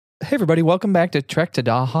Hey everybody, welcome back to Trek to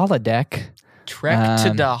the Holodeck. Trek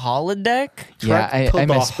to the Holodeck? Yeah, I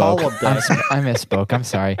misspoke. I misspoke. I'm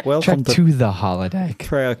sorry. Welcome Trek to the Holodeck.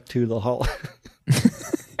 Trek to the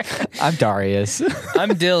Holodeck. I'm Darius.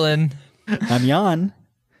 I'm Dylan. I'm Jan.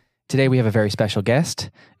 Today we have a very special guest,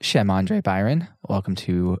 Shem Andre Byron. Welcome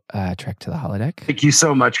to Trek to the Holodeck. Thank you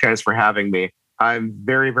so much, guys, for having me. I'm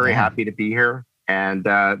very, very happy to be here. And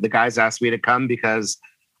the guys asked me to come because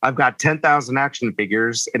I've got 10,000 action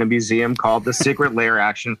figures in a museum called the Secret Lair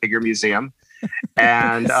Action Figure Museum.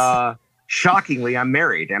 And shockingly, I'm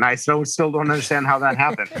married, and I still don't understand how that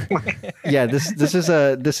happened. Yeah, this is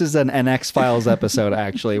an NX Files episode.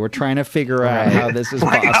 Actually, we're trying to figure out how this is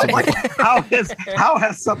possible. How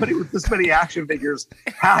has somebody with this many action figures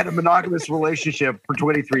had a monogamous relationship for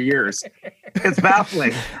 23 years? It's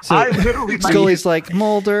baffling. So, I literally Scully's like,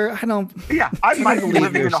 Mulder, I don't. Yeah, I might be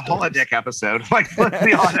living in a stories. holodeck episode. Like, let's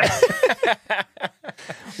be honest.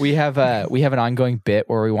 We have an ongoing bit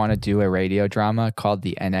where we want to do a radio drama called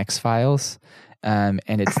the NX Files, and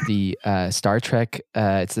it's the Star Trek.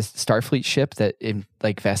 It's the Starfleet ship that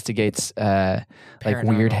investigates like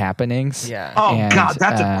weird happenings. Yeah. Oh And, God,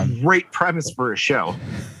 that's a great premise for a show.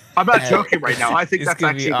 I'm not joking right now. I think that's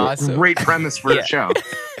gonna be actually awesome. a great premise for a show.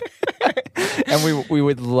 And we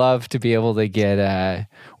would love to be able to get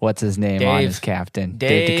what's his name on as captain.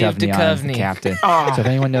 Dave Duchovny on as the Duchovny. captain. Oh. So if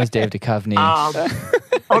anyone knows Dave Duchovny,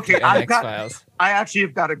 Okay, NX-Files. I actually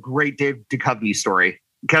have got a great Dave Duchovny story.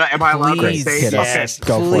 Am I allowed to Please. say? Hit us. Yes,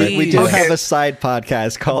 Go for it. please. We do Okay. have a side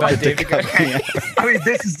podcast called By the Dave Duchovny. I mean,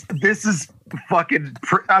 this is fucking.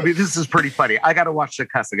 This is pretty funny. I got to watch the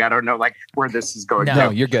cussing. I don't know where this is going.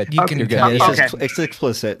 no, you're good. You Okay. can You're good. cut it. Okay. It's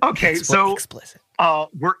explicit. Okay, so explicit.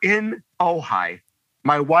 we're in Ojai.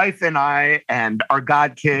 My wife and I and our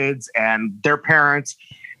godkids and their parents,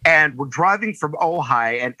 and we're driving from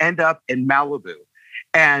Ojai and end up in Malibu.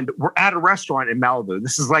 And we're at a restaurant in Malibu.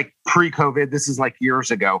 This is like pre-COVID. This is like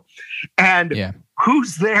years ago. And Yeah.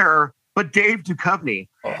 who's there but Dave Duchovny?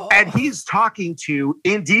 And he's talking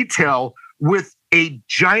in detail with a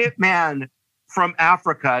giant man from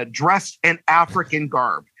Africa dressed in African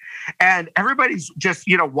garb. And everybody's just,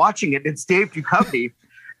 watching it. It's Dave Duchovny.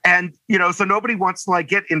 And, so nobody wants to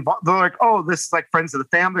get involved. They're like, oh, this is like friends of the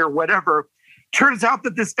family or whatever. Turns out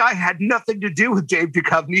that this guy had nothing to do with Dave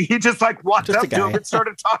Duchovny. He just walked Just up a to guy. him and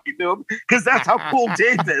started talking to him because that's how cool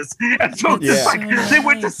Dave is. And so they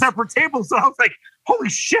went to separate tables. And I was like, holy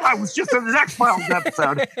shit, I was just in the X-Files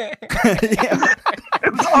episode. Yeah.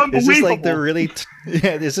 It was unbelievable. Is this like the really?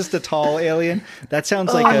 Is this the tall alien? That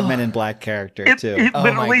sounds like a Men in Black character too. It Oh my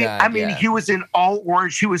literally, God, I mean, yeah. he was in all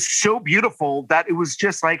orange. He was so beautiful that it was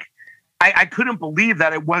just like, I couldn't believe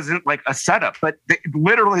that it wasn't like a setup, but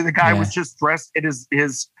literally the guy was just dressed in his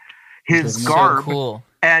garb, So cool.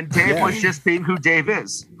 and Dave Yeah. was just being who Dave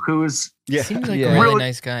is, who's Yeah. Seems like Yeah. a really Really-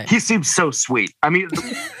 nice guy. he seems so sweet. I mean,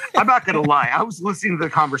 I'm not gonna lie. I was listening to the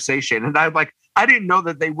conversation, and I didn't know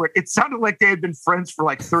that they were. It sounded like they had been friends for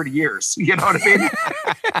like 30 years. You know what I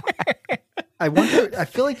mean? I wonder. I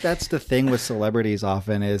feel like that's the thing with celebrities.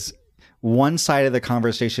 Often is one side of the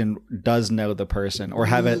conversation does know the person, or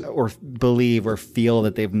have it, or believe, or feel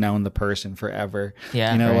that they've known the person forever.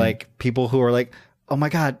 Yeah, right. right. Like people who are like, "Oh my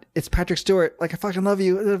God, it's Patrick Stewart! Like I fucking love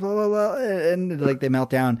you!" Blah, blah, blah, and they melt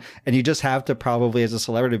down. And you just have to probably, as a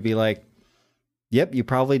celebrity, be like, "Yep, you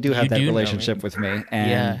probably do have You that do know relationship me." with me,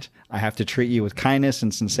 and I have to treat you with kindness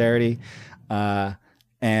and sincerity."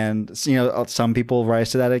 And some people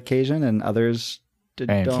rise to that occasion, and others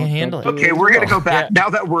Right. don't Can't handle it. do Okay, as we're gonna well. go back now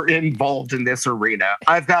that we're involved in this arena.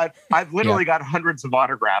 I've literally got hundreds of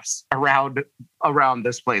autographs around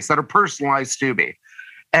this place that are personalized to me,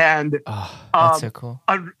 and oh, That's so cool.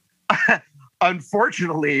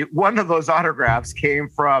 unfortunately, one of those autographs came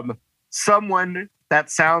from someone that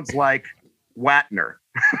sounds like Watner,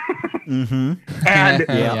 Mm-hmm. and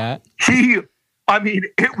yeah.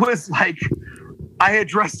 it was like I had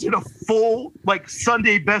dressed in a full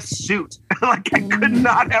Sunday best suit. I could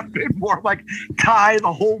not have been more tie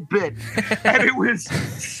the whole bit. And it was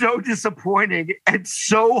so disappointing and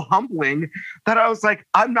so humbling that I was like,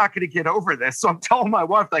 I'm not going to get over this. So I'm telling my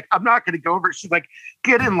wife, I'm not going to go over it. She's like,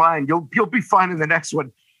 get in line. You'll be fine in the next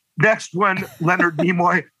one. Next one, Leonard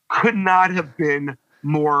Nimoy could not have been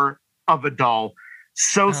more of a doll.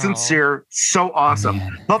 So sincere, so awesome.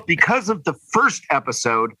 Man. But because of the first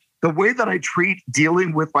episode, the way that I treat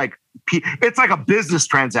dealing with it's like a business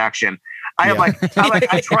transaction. I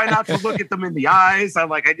try not to look at them in the eyes.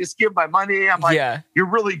 I just give my money. I'm like, Yeah. you're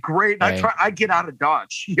really great. And Right. I get out of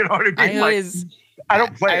Dodge. You know what I mean? I I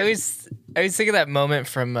don't play. I always think of that moment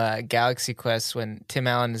from Galaxy Quest when Tim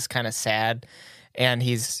Allen is kind of sad and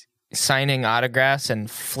he's signing autographs and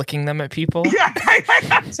flicking them at people. Yeah.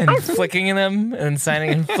 And flicking them and signing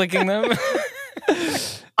and flicking them.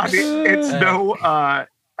 I mean, it's no.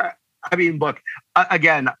 I mean, look.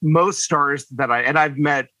 Again, most stars that I've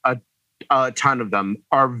met a ton of them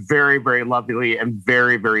are very, very lovely and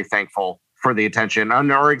very, very thankful for the attention,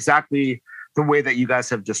 and are exactly the way that you guys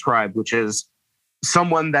have described, which is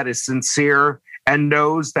someone that is sincere and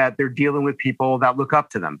knows that they're dealing with people that look up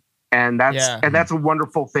to them, and that's a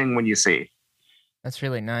wonderful thing when you see. That's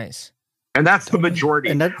really nice. And that's the majority.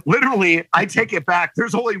 And literally, I take it back.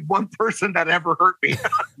 There's only one person that ever hurt me.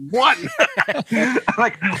 One.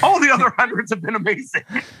 Like, all the other hundreds have been amazing.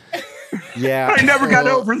 Yeah. I never got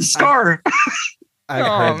over the scar. I've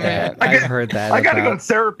heard that. I've heard that. I got to go to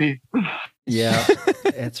therapy. Yeah.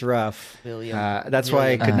 It's rough. That's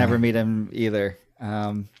why I could never meet him either.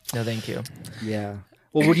 No, thank you. Yeah.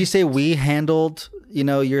 Well, would you say we handled,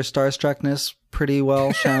 your starstruckness pretty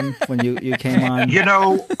well, Sean, when you came on?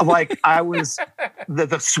 Like I was,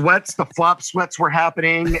 the sweats, the flop sweats were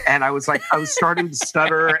happening, and I was starting to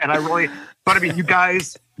stutter, and but I mean, you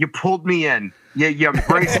guys, you pulled me in. You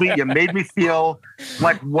embraced me. You made me feel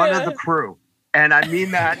like one of the crew. And I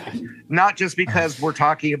mean that not just because we're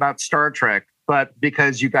talking about Star Trek, but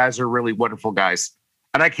because you guys are really wonderful guys.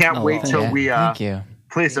 And I can't wait till we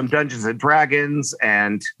play some Dungeons and Dragons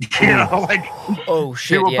and do a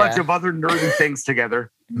bunch of other nerdy things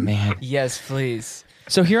together. Man. Yes, please.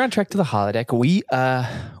 So here on Trek to the Holodeck, we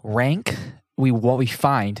rank what we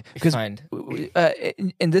find, because and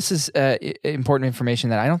this is important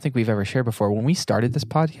information that I don't think we've ever shared before. When we started this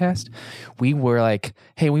podcast, we were like,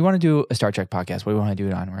 hey, we want to do a Star Trek podcast. What do we want to do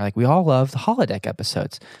it on? We're like, we all love the holodeck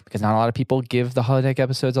episodes, because not a lot of people give the holodeck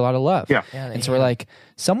episodes a lot of love. And so we're like,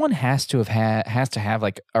 someone has to have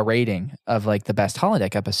like a rating of like the best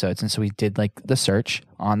holodeck episodes. And so we did like the search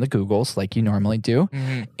on the Googles like you normally do.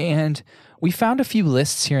 Mm-hmm. And we found a few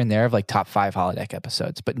lists here and there of like top 5 holodeck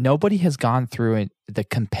episodes, but nobody has gone through the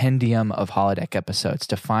compendium of holodeck episodes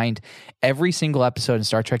to find every single episode in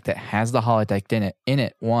Star Trek that has the holodeck in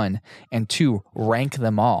it, 1, and 2, rank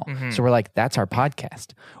them all. Mm-hmm. So we're like, that's our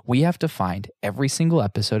podcast. We have to find every single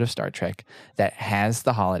episode of Star Trek that has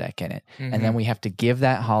the holodeck in it, mm-hmm. and then we have to give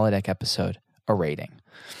that holodeck episode a rating.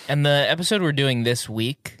 And the episode we're doing this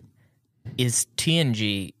week is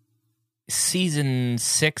TNG Season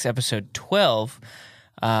 6, Episode 12,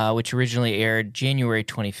 which originally aired January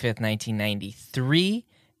 25th, 1993,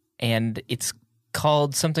 and it's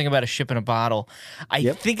called something about a ship in a bottle. I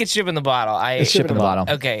think it's ship in the bottle. It's ship in the bottle.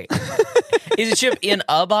 Okay. Is it ship in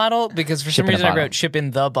a bottle? Because for some reason I wrote ship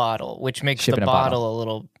in the bottle, which makes the bottle a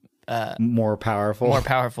little... more powerful.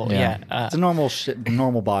 Yeah. It's a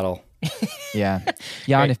normal bottle. Yeah.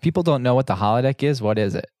 Jan, if people don't know what the holodeck is, what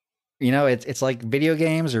is it? It's like video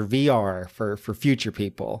games or VR for future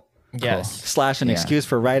people. Yes. Cool. / an excuse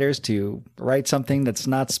for writers to write something that's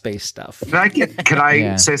not space stuff. Can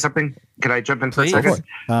I say something? Can I jump in for a second?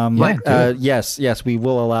 Yes, we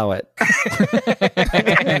will allow it.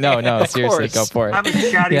 No, seriously, go for it. I'm a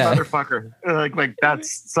chatty motherfucker. Like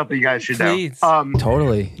that's something you guys should know.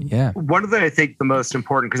 Totally, yeah. One of I think the most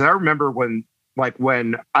important, because I remember when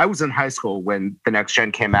I was in high school when the Next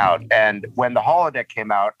Gen came out, and when the holodeck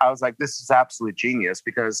came out, I was like, this is absolute genius,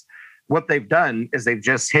 because what they've done is they've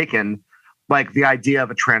just taken like the idea of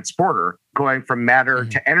a transporter going from matter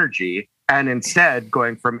to energy, and instead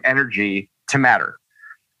going from energy to matter.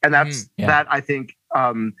 And that I think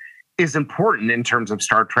is important in terms of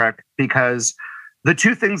Star Trek, because the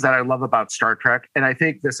two things that I love about Star Trek, and I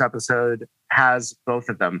think this episode has both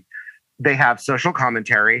of them, they have social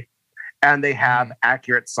commentary and they have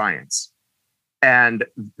accurate science. And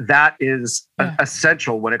that is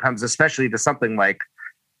essential when it comes, especially to something like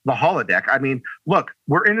the holodeck. I mean, look,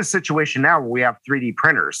 we're in a situation now where we have 3D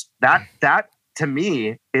printers. That to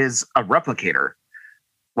me is a replicator.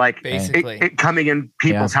 Like basically it coming in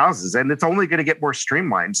people's houses, and it's only going to get more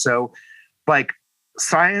streamlined. So like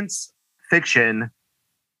science fiction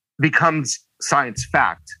becomes science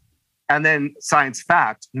fact, and then science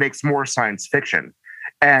fact makes more science fiction.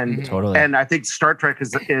 And and I think Star Trek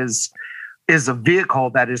is a vehicle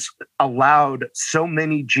that has allowed so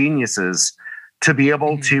many geniuses to be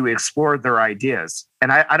able to explore their ideas.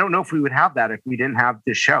 And I don't know if we would have that if we didn't have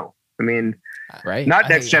this show. I mean, not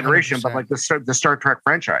Next Generation, 100%. But like the Star Trek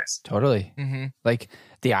franchise. Totally. Mm-hmm. Like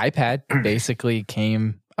the iPad basically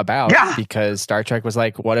came about because Star Trek was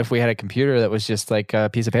like, what if we had a computer that was just like a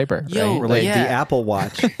piece of paper? Or like the Apple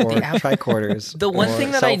Watch or tricorders. The one thing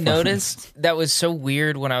that I noticed that was so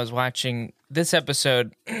weird when I was watching this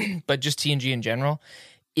episode, but just TNG in general,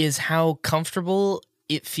 is how comfortable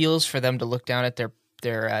it feels for them to look down at their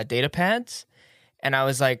data pads. and I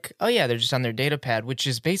was like, oh yeah, they're just on their data pad, which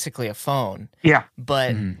is basically a phone. Yeah.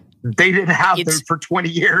 But they didn't have them for 20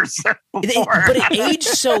 years before. But it aged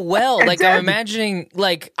so well. It Like did. I'm imagining,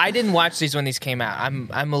 like I didn't watch these when these came out. I'm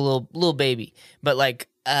a little baby, but like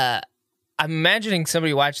I'm imagining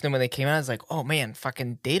somebody watching them when they came out. I was like, oh man,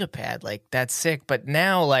 fucking data pad, like that's sick. But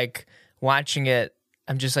now, like watching it,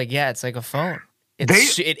 I'm just like, yeah, it's like a phone.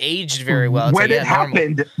 It aged very well. It's When like, it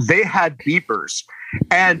happened, they had beepers.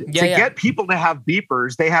 And to get people to have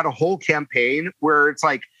beepers, they had a whole campaign where it's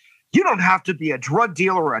like, you don't have to be a drug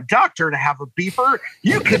dealer or a doctor to have a beeper.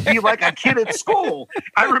 You could be like a kid at school.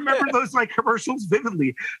 I remember those like commercials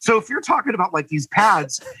vividly. So if you're talking about like these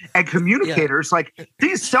pads and communicators, like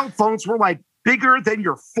these cell phones were like bigger than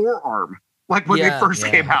your forearm. Like when they first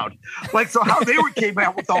came out. Like, so how they came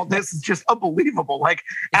out with all this is just unbelievable. Like,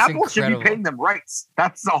 Apple should be paying them rights.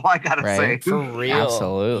 That's all I got to say. For real.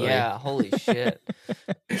 Absolutely. Yeah, holy shit.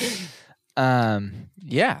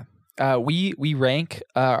 Yeah. We rank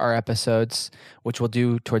our episodes, which we'll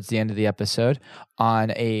do towards the end of the episode,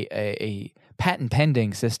 on a patent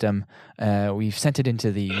pending system. We've sent it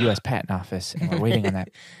into the U.S. Patent Office, and we're waiting on that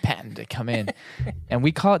patent to come in. And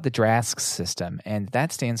we call it the DRASC system, and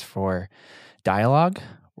that stands for dialogue,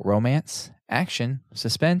 romance, action,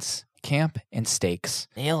 suspense, camp, and stakes.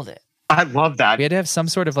 Nailed it. I love that. We had to have some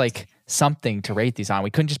sort of like something to rate these on.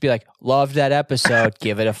 We couldn't just be like, loved that episode,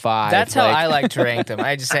 give it a 5. That's how I like to rank them.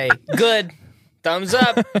 I just say, good, thumbs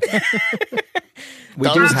up. We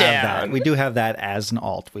do Thumbs have down. that. We do have that as an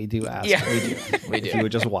alt. We do ask. Yeah. We do. If you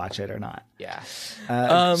would just watch it or not. Yeah.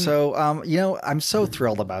 You know, I'm so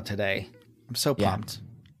thrilled about today. I'm so pumped.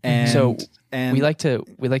 And So and we like to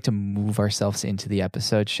move ourselves into the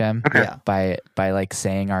episode, Shem. Okay. Yeah. By like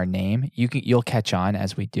saying our name. You'll catch on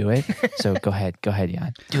as we do it. So go ahead,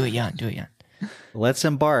 Jan. Do it, Jan. let's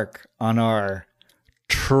embark on our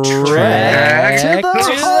Trek to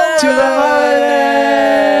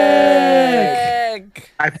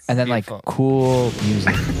And then like cool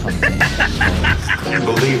music comes in. You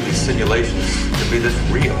believe these simulations to be this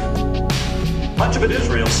real? Much of it is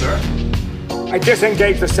real, sir. I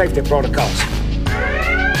disengage the safety protocols.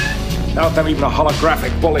 Not that even a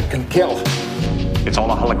holographic bullet can kill. It's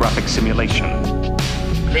all a holographic simulation.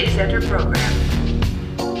 Please enter program.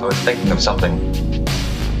 I was thinking of something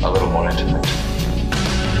a little more intimate.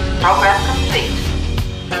 Program complete.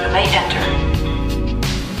 You may enter.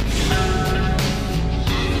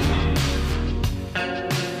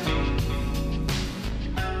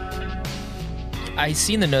 I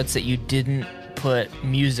see in the notes that you didn't put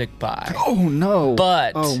music by. Oh no!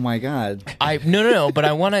 But oh my god! No. But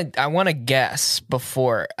I wanna guess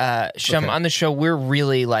before. Shem, on the show, we're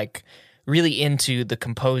really into the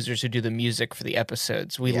composers who do the music for the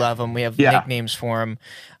episodes. We love them. We have nicknames for them.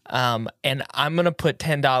 And I'm gonna put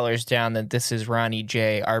 $10 down that this is Ronnie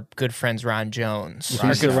J, our good friend's Ron Jones. You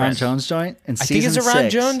think it's a Ron Jones joint? In I think it's a season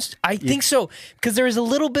Ron 6. Jones. I think so because there was a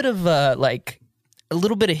little bit of a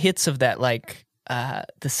little bit of hits of that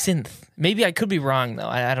the synth. Maybe I could be wrong though.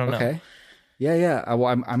 I don't know. Okay. Yeah.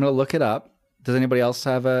 I'm gonna look it up. Does anybody else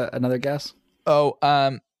have another guess? Oh,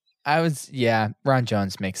 Ron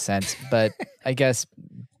Jones makes sense, but I guess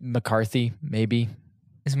McCarthy maybe.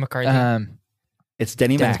 Is McCarthy? It's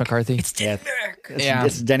Denny Dennis Mac. McCarthy. It's Dennis.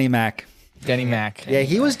 It's Denny Mac. Denny Mac. Yeah,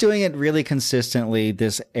 he was doing it really consistently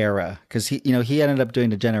this era because he ended up doing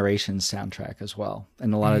the Generations soundtrack as well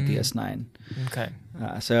and a lot of DS9. Okay.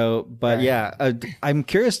 I'm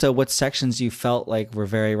curious to what sections you felt like were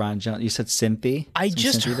very Ron Jones. You said synthy. I Some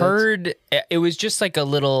just synthy bits? heard it was just like a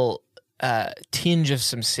little tinge of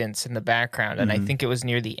some synths in the background, and I think it was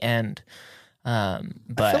near the end. But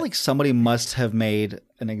I feel like somebody must have made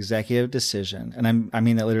an executive decision, and I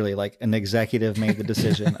mean that literally. Like an executive made the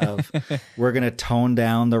decision of we're going to tone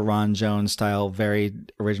down the Ron Jones style, very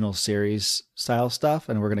original series style stuff,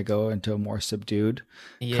 and we're going to go into a more subdued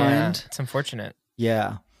kind. It's unfortunate.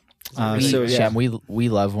 Yeah. Shem, we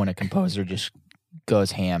love when a composer just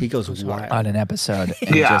goes ham. He goes wild on an episode.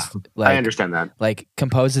 And Yeah, just, like, I understand that. Like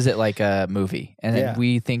composes it like a movie, and Yeah. then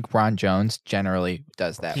we think Ron Jones generally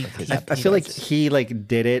does that with his I episodes. feel like he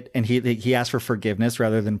did it, and he asked for forgiveness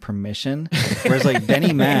rather than permission. Whereas like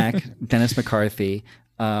Denny Mac, Dennis McCarthy,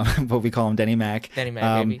 but we call him Denny Mac. Denny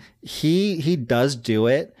Mac, baby. He does do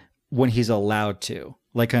it when he's allowed to,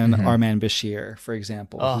 like on Arman Bashir, for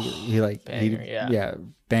example. banger,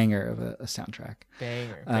 banger of a soundtrack.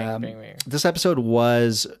 Banger. This episode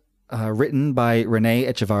was written by Renee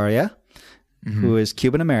Echevarria, who is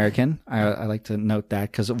Cuban American. I like to note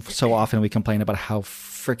that because so often we complain about how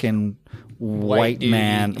freaking white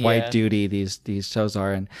duty these shows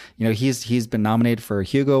are, and he's been nominated for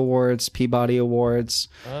Hugo Awards, Peabody Awards,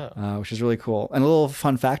 which is really cool. And a little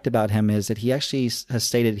fun fact about him is that he actually has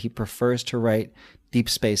stated he prefers to write Deep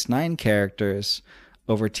Space Nine characters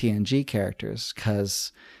over TNG characters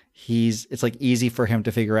because it's like easy for him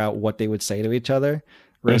to figure out what they would say to each other.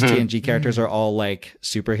 Whereas TNG characters are all like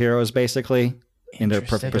superheroes, basically, in their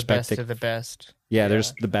perspective. The best of the best. Yeah,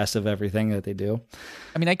 there's the best of everything that they do.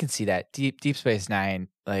 I mean, I can see that. Deep Space Nine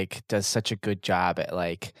does such a good job at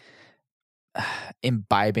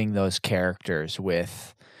imbibing those characters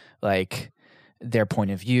with their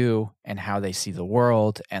point of view and how they see the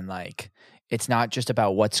world, and it's not just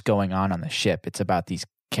about what's going on the ship. It's about these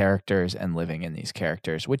characters and living in these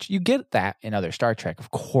characters, which you get that in other Star Trek,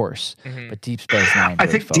 of course, but Deep Space Nine. I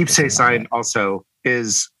think Deep Space Nine also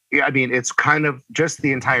is, it's kind of just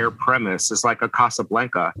the entire premise is like a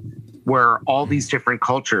Casablanca where all these different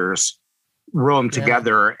cultures roam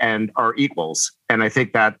together and are equals. And I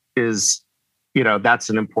think that is, that's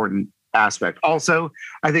an important aspect. Also,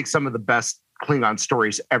 I think some of the best Klingon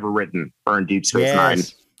stories ever written are in Deep Space Nine.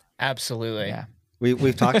 Absolutely. Yeah.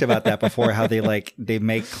 We've talked about that before, how they make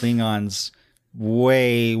Klingons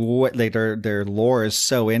way their lore is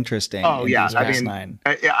so interesting. Oh yeah, Nine.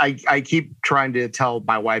 I keep trying to tell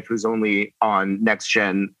my wife, who's only on Next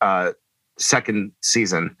Gen second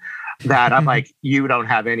season, that I'm like, you don't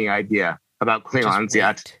have any idea about Klingons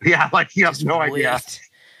yet. Yeah, you have no idea.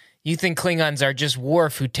 You think Klingons are just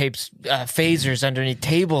Worf who tapes phasers underneath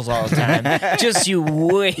tables all the time. Just you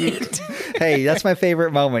wait. Hey, that's my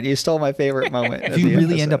favorite moment. You stole my favorite moment. If you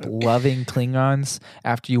really end up loving Klingons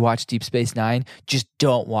after you watch Deep Space Nine, just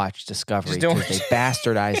don't watch Discovery because they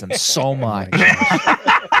bastardize them so much.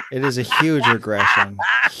 It is a huge regression.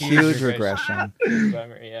 Huge regression.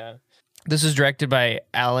 Yeah. This is directed by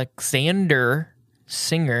Alexander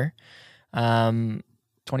Singer. 22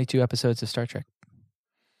 episodes of Star Trek.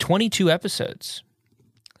 22 episodes.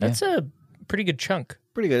 That's a pretty good chunk.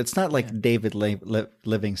 Pretty good. It's not like David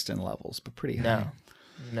Livingston levels, but pretty high.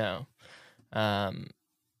 No.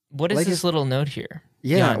 What is this little note here?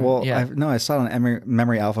 Yeah, I saw it on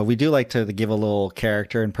Memory Alpha. We do like to give a little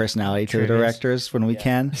character and personality to the directors when we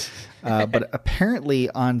can. But apparently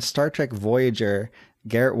on Star Trek Voyager,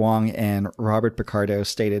 Garrett Wang and Robert Picardo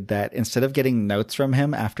stated that instead of getting notes from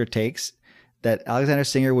him after takes, that Alexander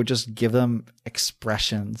Singer would just give them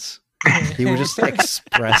expressions. He would just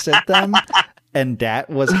express at them. And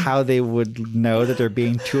that was how they would know that they're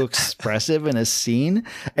being too expressive in a scene.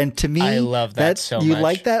 And to me, I love that so much. You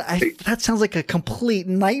like that? That sounds like a complete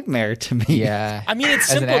nightmare to me. Yeah. I mean, it's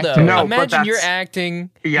simple though. No, imagine you're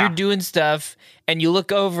acting, you're doing stuff, and you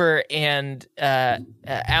look over and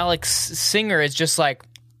Alex Singer is just like,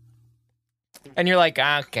 and you're like,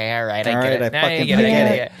 okay, all right, I get it. I get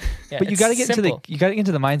it. Yeah, but you got to get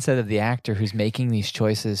into the mindset of the actor who's making these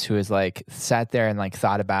choices, who has sat there and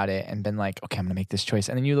thought about it and been like, okay, I'm gonna make this choice,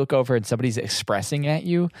 and then you look over and somebody's expressing at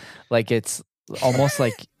you it's almost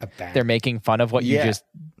like they're making fun of what you just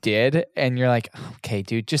did, and you're like, okay,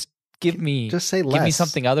 dude, just say less. Give me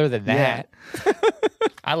something other than that.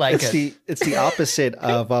 I like it. It's the opposite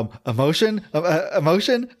of emotion.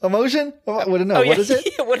 Emotion. What is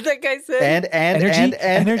it? What did that guy say? And energy.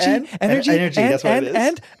 That's what it is.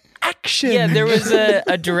 And action. Yeah, there was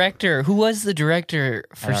a director. Who was the director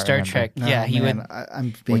for Star Trek? He would.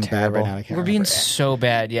 I'm being bad right now. We're being so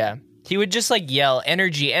bad. Yeah. He would just yell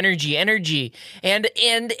energy, and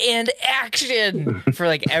action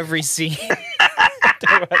for every scene.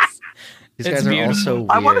 These guys are all so weird.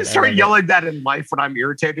 I want to start yelling that in life when I'm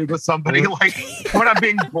irritated with somebody, when I'm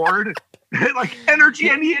being bored. Energy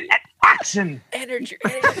and action. Energy,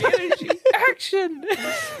 action.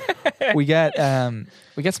 We got some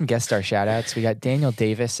guest star shout outs. We got Daniel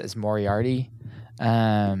Davis as Moriarty.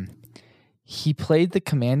 He played the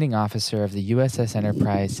commanding officer of the USS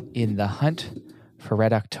Enterprise in The Hunt for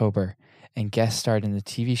Red October and guest starred in the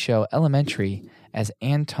TV show Elementary as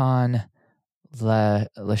Anton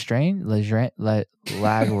Lagrange.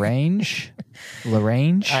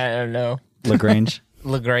 I don't know.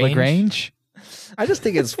 Lagrange. I just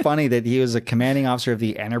think it's funny that he was a commanding officer of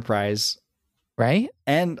the Enterprise, right?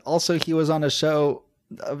 And also he was on a show,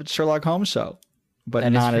 a Sherlock Holmes show,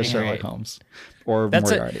 but not as Sherlock Holmes or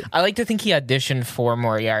Moriarty. I like to think he auditioned for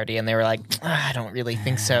Moriarty, and they were like, I don't really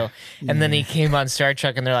think so. And then he came on Star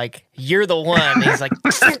Trek, and they're like, you're the one. And he's like,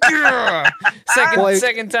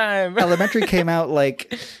 second time. Elementary came out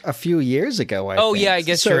a few years ago. I think. I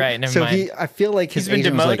guess you're right. Never mind. I feel like his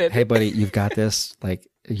agent was like, hey, buddy, you've got this.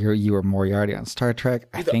 you were Moriarty on Star Trek.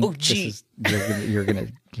 I think OG. this is you're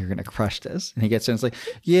gonna crush this. And he gets in, it's like,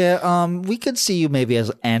 yeah, we could see you maybe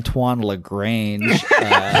as Antoine Lagrange.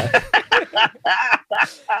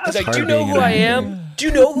 He's like, do you know who I am? Do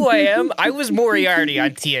you know who I am? I was Moriarty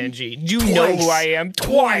on TNG. Do you know who I am?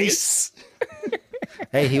 Twice.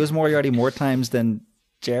 Hey, he was Moriarty more times than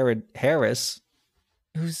Jared Harris.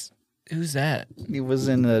 Who's that? He was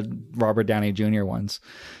in the Robert Downey Jr. ones.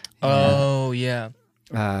 Oh yeah.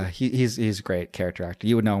 He's a great character actor.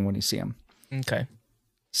 You would know him when you see him. Okay.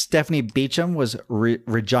 Stephanie Beacham was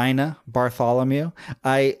Regina Bartholomew.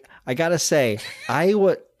 I gotta say, I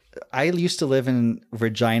used to live in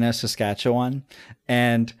Regina, Saskatchewan,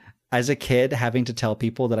 and as a kid, having to tell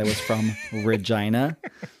people that I was from Regina,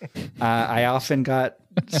 I often got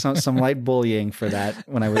some light bullying for that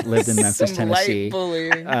when I lived in Memphis, Tennessee. Light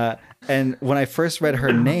bullying. And when I first read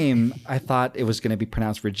her name, I thought it was going to be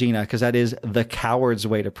pronounced Regina because that is the coward's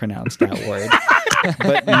way to pronounce that word.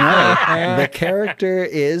 But no, the character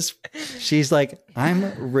she's like,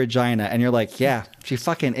 I'm Regina. And you're like, yeah, she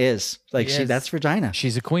fucking is. Like, Yes. that's Regina.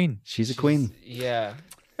 She's a queen. She's a queen. Yeah.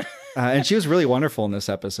 And she was really wonderful in this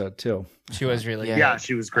episode, too. She was really good. Yeah,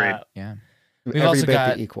 she was great. Yeah. Every also bit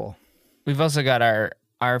got- the equal. We've also got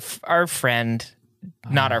our friend,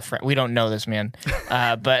 not our friend. We don't know this man,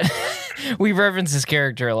 but we reference his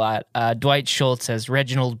character a lot. Dwight Schultz as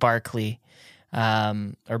Reginald Barclay,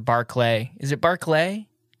 or Barclay. Is it Barclay?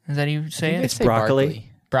 Is that how you say it? It's broccoli.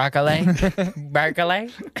 Broccoli. Barclay.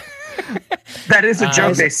 That is a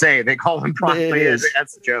joke they say. They call him Barkley. It is.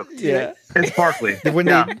 That's a joke. Yeah. It's Barkley. When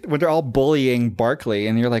they're all bullying Barkley,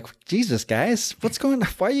 and you're like, Jesus, guys, what's going on?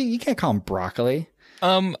 Why you can't call him broccoli? A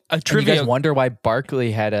And you trivia. guys wonder why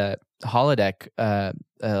Barkley had a holodeck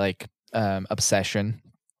obsession.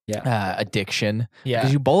 Yeah. Addiction. Yeah.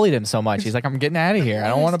 Because you bullied him so much. He's like, I'm getting out of here. I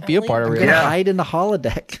don't want to be a part of I'm real gonna life. hide in the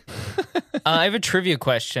holodeck. I have a trivia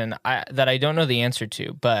question that I don't know the answer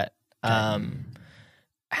to, but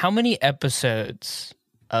how many episodes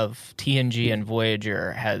of TNG and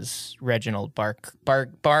Voyager has Reginald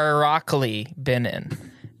Barclay been in?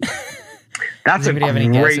 That's a Anybody have any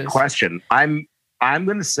great guesses? question. I'm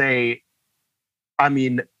going to say, I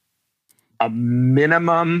mean, a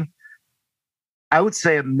minimum. I would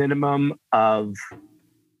say a minimum of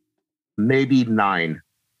maybe 9.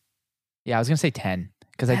 Yeah, I was going to say 10.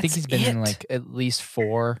 Because I think That's he's been in it? like at least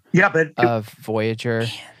 4 Yeah, but of Voyager.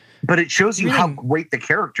 it shows you Really? how great the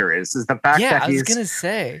character is the fact Yeah, that I was he's. gonna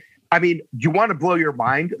say. I mean, you want to blow your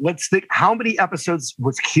mind? Let's think. How many episodes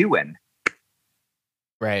was Q in?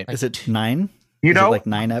 Right. Is it 9? You Is know, it like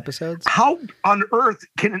 9 episodes? how on earth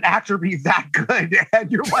can an actor be that good?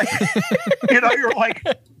 And you're like, you're like,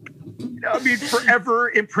 I mean, forever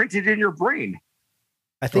imprinted in your brain.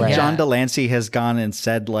 I think Right. John Delancey has gone and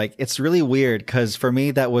said, like, it's really weird because for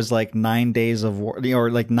me, that was like 9 days of work,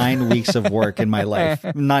 or like 9 weeks of work in my life.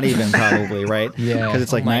 Not even probably, right? Yeah. Because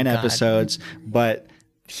it's like Oh my 9 God. episodes, but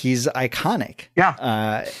he's iconic.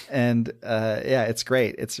 Yeah. Yeah, it's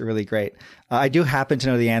great. It's really great. I do happen to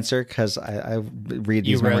know the answer because I read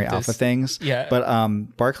You these memory wrote alpha this. things. Yeah. But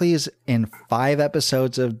Barclay is in 5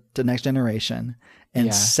 episodes of The Next Generation and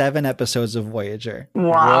Yeah. 7 episodes of Voyager.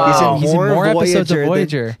 Wow. He's in more episodes of than-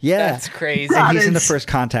 Voyager. yeah. That's crazy. And That he's in the is- First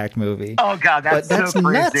Contact movie. Oh God, but that's that's so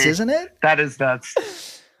crazy. nuts, isn't it? That is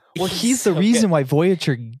nuts. Well, he's the reason why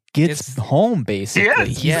Voyager gets home, basically.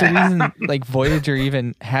 Yes. He's the reason like Voyager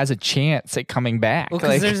even has a chance at coming back. Well,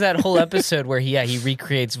 because Like, there's that whole episode where he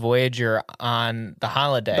recreates Voyager on the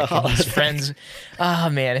holodeck. And he's friends. Oh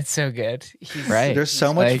man, it's so good. He's, right. There's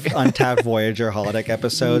so much Like- untapped Voyager holodeck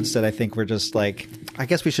episodes that I think we're just like, I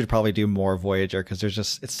guess we should probably do more Voyager because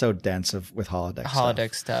it's so dense with holodeck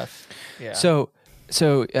holodeck stuff. Yeah. So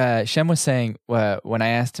Shem was saying when I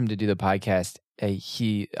asked him to do the podcast,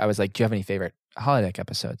 I was like, "Do you have any favorite holodeck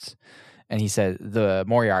episodes?" And he said the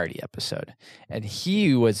Moriarty episode, and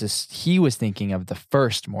he was thinking of the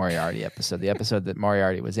first Moriarty episode, the episode that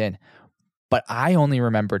Moriarty was in. But I only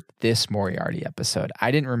remembered this Moriarty episode. I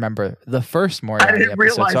didn't remember the first I Moriarty didn't episode.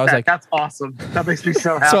 realize So I was that. like, That's awesome. That makes me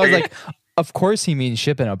so happy. so I was like, of course he means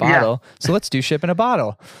ship in a bottle. So let's do ship in a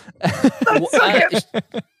bottle.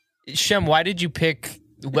 Shem, why did you pick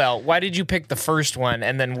the first one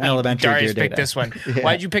and then Elementary Darius Dear picked Data. this one? Yeah.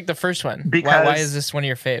 Why did you pick the first one? Because- why is this one of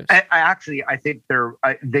your faves? I think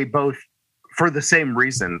they both for the same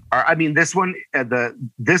reason. I mean, this one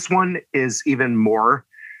is even more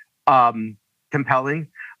compelling,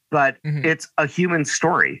 but Mhm. it's a human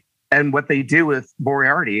story. And what they do with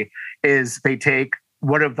Moriarty is they take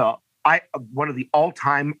one of the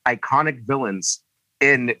all-time iconic villains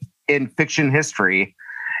in fiction history,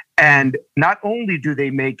 and not only do they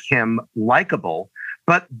make him likable,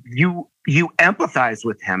 but you empathize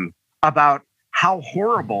with him about how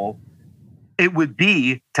horrible it would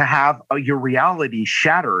be to have your reality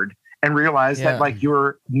shattered and realize that like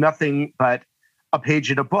you're nothing but a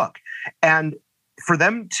page in a book. And for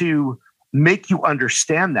them to make you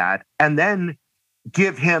understand that and then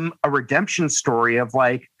give him a redemption story of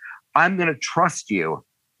like, I'm going to trust you,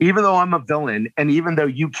 even though I'm a villain. And even though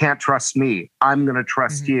you can't trust me, I'm going to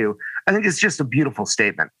trust you. I think it's just a beautiful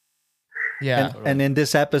statement. Yeah. And in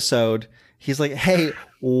this episode, he's like, hey,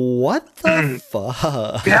 what the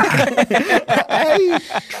fuck? I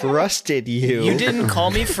trusted you. You didn't call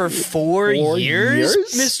me for 4 years,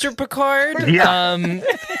 Mr. Picard? Yeah.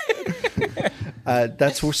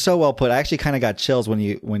 That's so well put. I actually kind of got chills when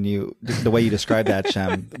you the way you described that,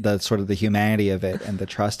 Shem, the sort of the humanity of it and the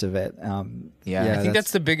trust of it. I think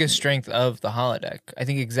that's the biggest strength of the holodeck. I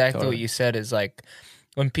think exactly what you said is like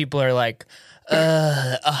when people are like,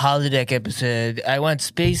 a holodeck episode, I want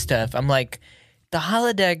space stuff. I'm like, the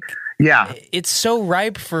holodeck, it's so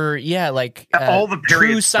ripe for all the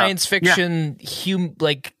period true stuff. science fiction,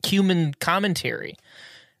 human commentary.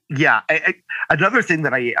 Yeah. Another thing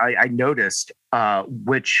that I noticed,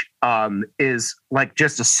 which is like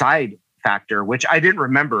just a side factor, which I didn't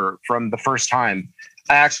remember from the first time.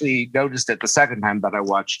 I actually noticed it the second time that I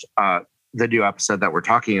watched the new episode that we're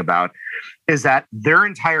talking about, is that their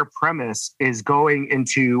entire premise is going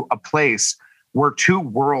into a place where two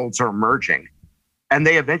worlds are merging and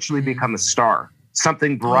they eventually become a star,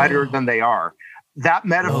 something brighter than they are. That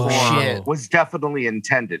metaphor was definitely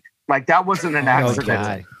intended. Like that wasn't an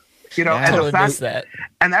accident. You know, and the fact that,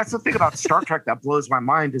 and that's the thing about Star Trek that blows my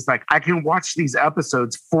mind is like I can watch these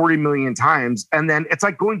episodes 40 million times, and then it's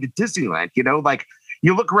like going to Disneyland. You know, like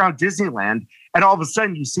you look around Disneyland, and all of a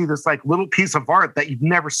sudden you see this like little piece of art that you've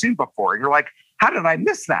never seen before, and you're like, "How did I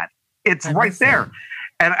miss that?" It's right there,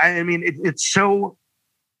 and I mean, it's so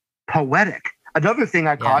poetic. Another thing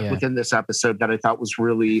I caught within this episode that I thought was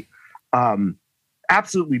really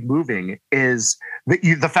absolutely moving is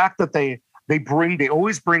the fact that they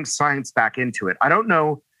always bring science back into it. I don't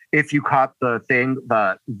know if you caught the thing,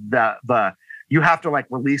 the you have to like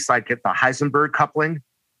release like the Heisenberg coupling.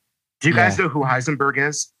 Do you guys know who Heisenberg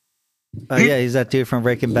is? Yeah, he's that dude from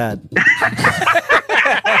Breaking Bad.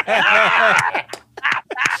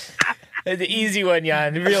 The easy one,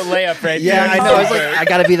 Jan. The real layup right there. Yeah, I know. I was like, I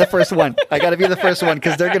got to be the first one. I got to be the first one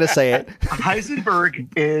because they're going to say it. Heisenberg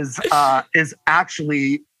is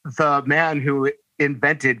actually the man who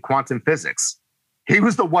invented quantum physics. He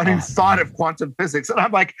was the one who thought of quantum physics. And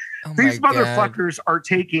I'm like, these motherfuckers are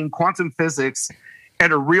taking quantum physics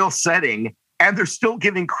in a real setting and they're still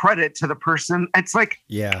giving credit to the person. It's like,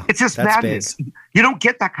 it's just madness. Big. You don't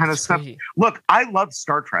get that kind of stuff. Look, I love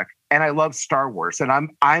Star Trek and I love Star Wars, and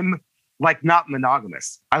I'm like not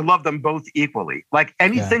monogamous. I love them both equally. Like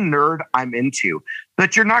anything nerd I'm into,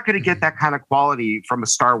 but you're not going to get that kind of quality from a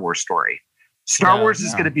Star Wars story. Star Wars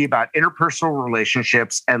is going to be about interpersonal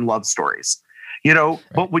relationships and love stories, you know,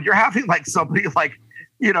 but when you're having like somebody like,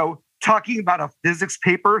 you know, talking about a physics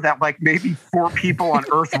paper that like maybe 4 people on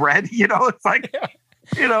Earth read, you know, it's like,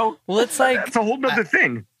 you know, well, it's like, it's a whole nother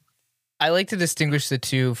thing. I like to distinguish the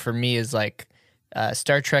two. For me is like,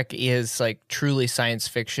 Star Trek is like truly science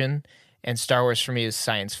fiction, and Star Wars for me is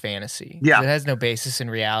science fantasy. Yeah. It has no basis in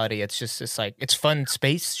reality. It's just this like, it's fun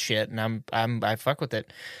space shit, and I fuck with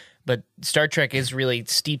it. But Star Trek is really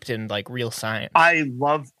steeped in like real science. I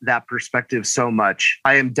love that perspective so much.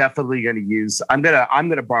 I am definitely going to use. I'm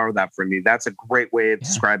gonna borrow that from you. That's a great way of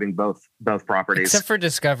describing both properties. Except for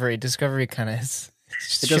Discovery. Discovery kind of is.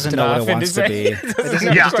 It doesn't know what it wants to be. It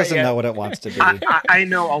just doesn't know what it wants to be. I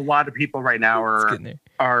know a lot of people right now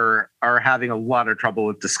are having a lot of trouble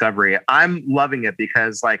with Discovery. I'm loving it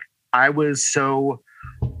because like I was so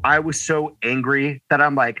angry that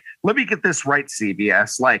I'm like, let me get this right,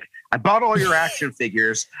 CBS. Like, I bought all your action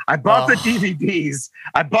figures. I bought the DVDs.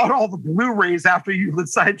 I bought all the Blu-rays after you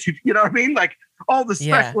decided to, you know what I mean? Like, all the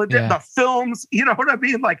special the films, you know what I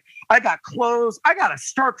mean? Like, I got clothes. I got a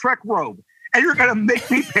Star Trek robe. And you're going to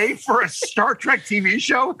make me pay for a Star Trek TV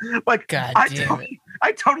show? Like,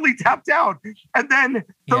 I totally tapped out. And then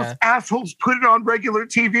those assholes put it on regular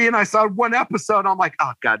TV, and I saw one episode. I'm like,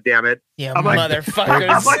 oh, God damn it. Yeah, I'm motherfuckers.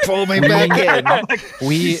 I'm like, pull me back in. I'm like,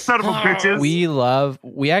 you son of a bitches. We loved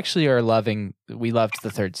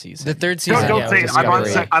the third season. The third season. Don't say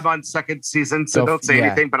it. I'm on second season, so don't say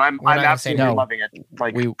anything, but I'm absolutely loving it.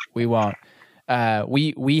 Like, we won't.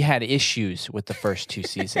 We had issues with the first 2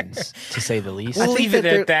 seasons, to say the least. We'll leave it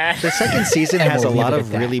at that. The second season has a lot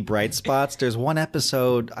of really bright spots. There's one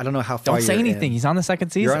episode, I don't know how far Don't say anything. He's on the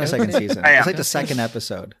second season. You're on the second season. It's like the second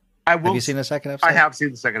episode. Have you seen the second episode? I have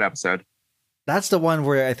seen the second episode. That's the one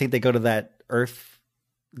where I think they go to that Earth,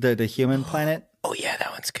 the human planet. Oh yeah,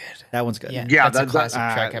 that one's good. That one's good. Yeah, that's a classic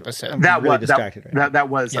Trek episode. I'm That really was distracted right that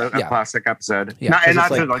was a classic episode. Yeah, Not, and 'cause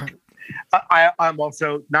not it's to like- like, I'm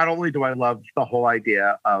also not only do I love the whole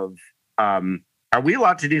idea of are we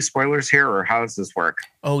allowed to do spoilers here, or how does this work?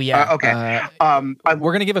 Oh yeah. Okay.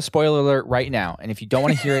 We're gonna give a spoiler alert right now, and if you don't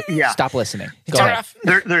want to hear it, Yeah. stop listening. Go Turn ahead. off.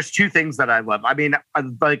 There's two things that I love. I mean,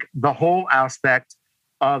 like the whole aspect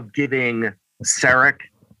of giving Sarek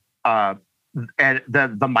and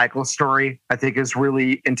the Michael story, I think, is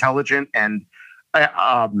really intelligent, and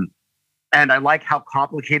I like how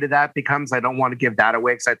complicated that becomes. I don't want to give that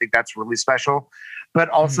away because I think that's really special. But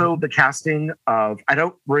also the casting of I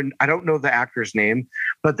don't know the actor's name,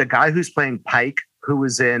 but the guy who's playing Pike, who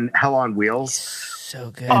was in Hell on Wheels.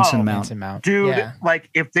 So good. Ensign Mount. Anson Mount. Dude, Yeah. like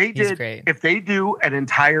if they He's did, great. if they do an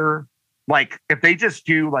entire, like if they just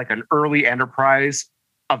do like an early Enterprise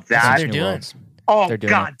of That's what that. they're New doing. Worlds. Oh They're doing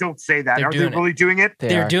God, don't say that. They're Are they doing it. really doing it?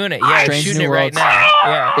 They're are. doing it. Yeah, Strange shooting New it right Worlds. now.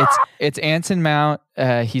 Yeah. It's Anson Mount.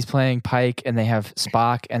 He's playing Pike, and they have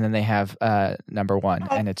Spock, and then they have number one,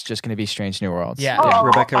 and it's just going to be Strange New Worlds. Yeah. Oh,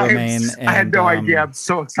 Rebecca I am Romaine s- I had and, no um, idea. I'm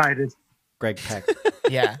so excited. Greg Peck.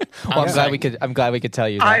 Yeah. Well, I'm glad we could tell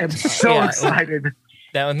you that. I am so Yeah. excited.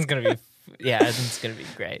 That one's gonna be. Yeah, I think it's gonna be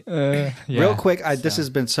great. Real quick, this has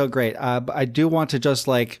been so great. But I do want to just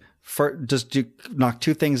knock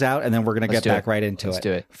two things out, and then we're gonna Let's get do back it. right into Let's it.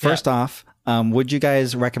 do it. First off, would you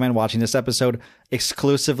guys recommend watching this episode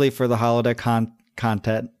exclusively for the holodeck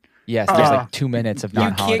content? Yes, there's like 2 minutes of You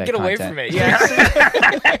non-holodeck can't get away content. from it. Yeah.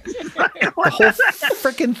 The whole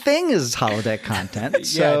freaking thing is holodeck content.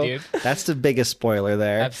 So dude. that's the biggest spoiler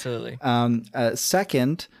there. Absolutely.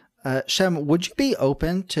 Second, Shem, would you be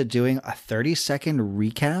open to doing a 30-second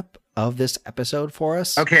recap of this episode for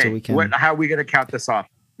us? Okay, So we can... how are we going to count this off?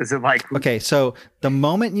 Is it like Okay, so the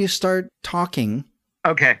moment you start talking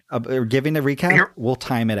okay, or giving a recap, Here- we'll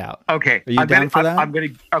time it out. okay? Are you down for that? I'm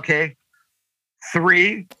going to. Okay,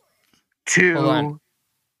 3, 2. Hold on.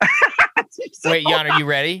 Wait, Jan, are you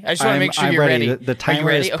ready? I just want to make sure I'm you're ready. ready. The Are you timer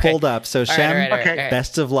ready? is Okay. pulled up. So All right, Shem, all right, all right, okay, all right.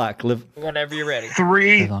 best of luck. Whenever you're ready.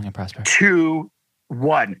 3, Live long and prosper. 2,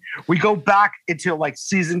 1. We go back into like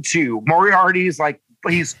season 2. Moriarty is like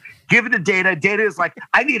he's giving to Data. Data is like,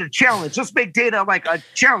 I need a challenge. Let's make Data like a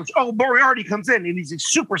challenge. Oh, Moriarty comes in and he's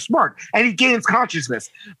super smart and he gains consciousness.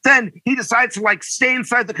 Then he decides to like stay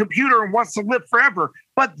inside the computer and wants to live forever.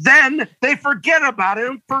 But then they forget about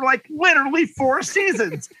him for like literally 4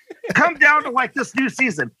 seasons. Come down to like this new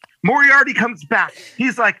season. Moriarty comes back.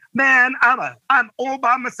 He's like, man, I'm all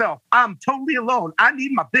by myself. I'm totally alone. I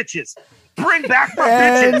need my bitches. Bring back my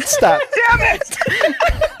And bitches. stop. Damn it.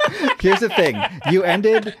 Here's the thing. You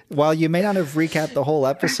ended, while you may not have recapped the whole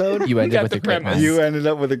episode, You ended got with the a great premise. line. you ended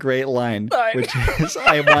up with a great line, Fine. which is,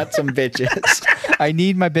 I want some bitches. I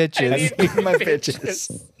need my bitches. I need my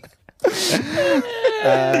bitches.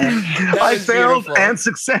 I was failed beautiful. and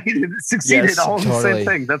succeeded Yes, all in the totally. same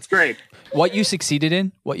thing. That's great. What you succeeded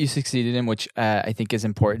in, which I think is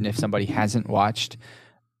important if somebody hasn't watched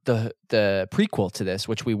the prequel to this,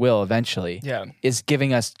 which we will eventually, Yeah. is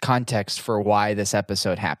giving us context for why this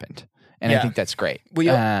episode happened. And I Yeah. think that's great.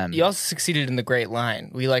 Well, you also succeeded in the great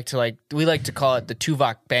line. We like to call it the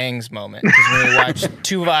Tuvok bangs moment, because when we watched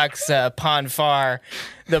Tuvok's Pon Far,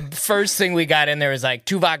 the first thing we got in there was like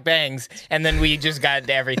Tuvok bangs, and then we just got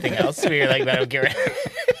into everything else. We were like, I don't get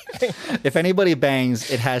it. If anybody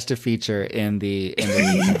bangs, it has to feature in the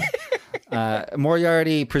recap.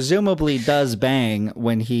 Moriarty presumably does bang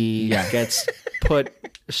when he gets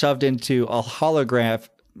shoved into a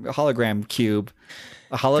hologram cube,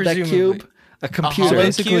 a holodeck Presumably. cube, a computer, holo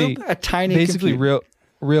basically, cube? a tiny basically computer.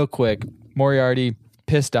 real quick, Moriarty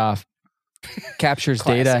pissed off captures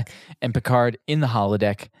Data and Picard in the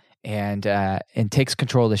holodeck and takes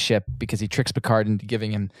control of the ship because he tricks Picard into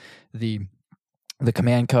giving him the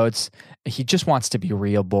command codes. He just wants to be a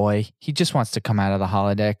real boy. He just wants to come out of the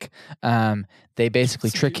holodeck. They basically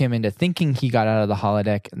trick him into thinking he got out of the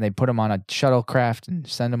holodeck, and they put him on a shuttlecraft and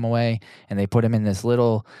send him away. And they put him in this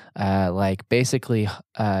little, basically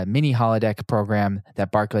mini holodeck program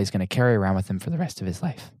that Barclay's going to carry around with him for the rest of his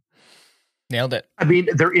life. Nailed it. I mean,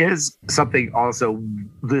 there is something also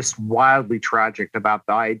this wildly tragic about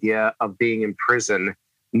the idea of being in prison,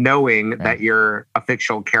 knowing that you're a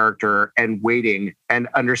fictional character and waiting and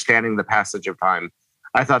understanding the passage of time.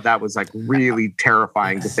 I thought that was like really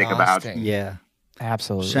terrifying to think about. Exhausting. Yeah.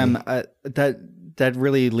 Absolutely. Shem, that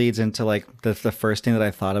really leads into like the first thing that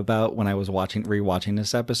I thought about when I was rewatching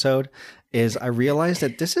this episode is I realized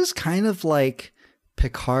that this is kind of like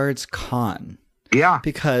Picard's con. Yeah.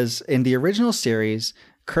 Because in the original series,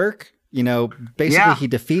 Kirk basically he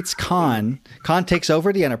defeats Khan. Khan takes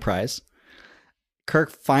over the Enterprise.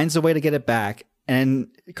 Kirk finds a way to get it back. And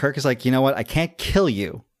Kirk is like, you know what? I can't kill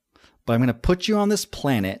you, but I'm going to put you on this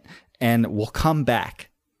planet and we'll come back.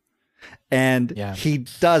 And he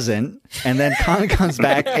doesn't. And then Khan comes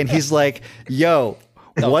back and he's like, yo,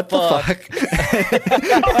 what the fuck?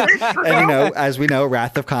 And as we know,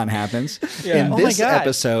 Wrath of Khan happens. In this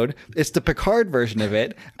episode, it's the Picard version of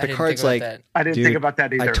it. Picard's like, I didn't think about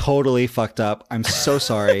that either. I totally fucked up. I'm so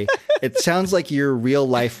sorry. It sounds like you're real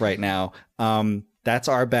life right now. That's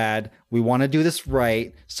our bad. We want to do this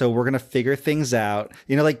right. So we're going to figure things out.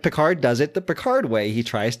 Like Picard does it the Picard way. He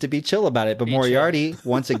tries to be chill about it. But Moriarty,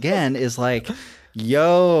 once again, is like,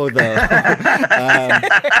 yo, though.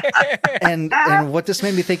 And what this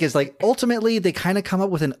made me think is like, ultimately, they kind of come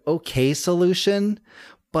up with an okay solution,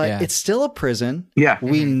 but it's still a prison. Yeah.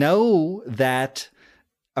 We know that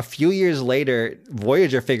a few years later,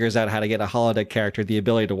 Voyager figures out how to get a holodeck character the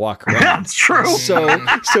ability to walk around. That's true.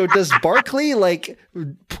 So does Barclay like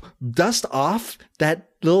dust off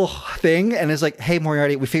that little thing and is like, hey,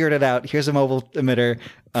 Moriarty, we figured it out. Here's a mobile emitter.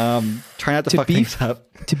 Try not to fuck things up.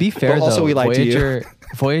 To be fair, but also though, we lied to you.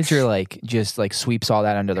 Voyager just sweeps all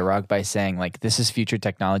that under the rug by saying like, this is future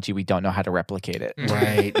technology. We don't know how to replicate it.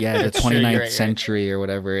 Right. Yeah. The 29th century or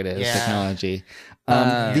whatever it is, technology.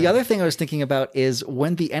 The other thing I was thinking about is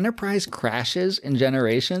when the Enterprise crashes in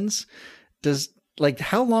Generations,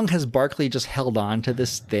 how long has Barclay just held on to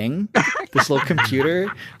this thing, this little computer?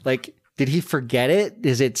 Like, did he forget it?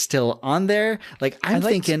 Is it still on there? Like, I'm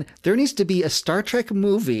thinking there needs to be a Star Trek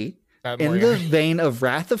movie in the vein of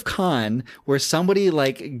Wrath of Khan, where somebody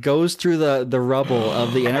like goes through the rubble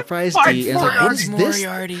of the Enterprise D and is like, what is this?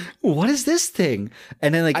 What is this thing?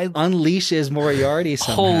 And then unleashes Moriarty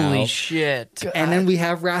somehow. Holy shit. And then we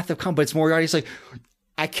have Wrath of Khan, but it's Moriarty's like,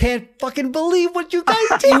 I can't fucking believe what you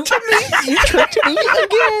guys did to me. You tricked me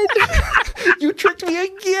again. You tricked me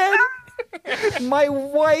again. My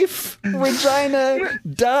wife, Regina,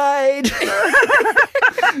 died.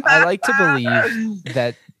 I like to believe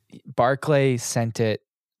that Barclay sent it,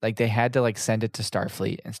 like they had to send it to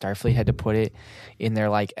Starfleet, and Starfleet had to put it in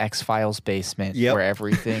their X-Files basement where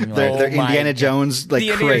everything their Indiana Jones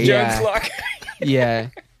crate. Yeah.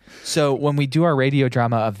 So when we do our radio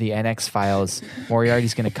drama of the NX Files,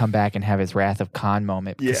 Moriarty's going to come back and have his Wrath of Khan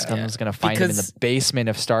moment because someone's going to find him in the basement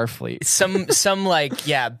of Starfleet. Some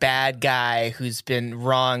bad guy who's been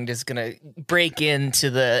wronged is going to break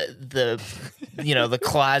into the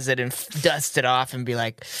closet and dust it off and be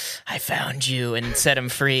like, I found you, and set him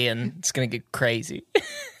free, and it's going to get crazy.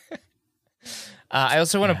 I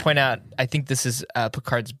also want to point out, I think this is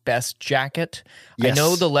Picard's best jacket. Yes. I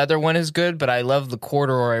know the leather one is good, but I love the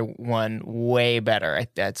corduroy one way better.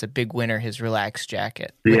 That's a big winner, his relaxed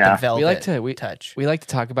jacket with the velvet touch. We like to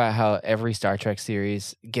talk about how every Star Trek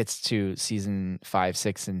series gets to season 5,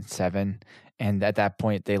 6, and 7, and at that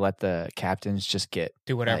point, they let the captains just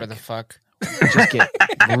do whatever the fuck. Just get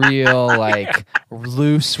real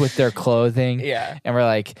loose with their clothing. Yeah. And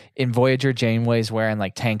we're in Voyager, Janeway's wearing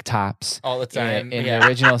tank tops all the time. In the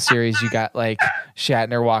original series, you got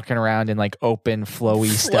Shatner walking around in open flowy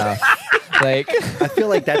stuff. I feel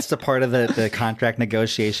like that's the part of the contract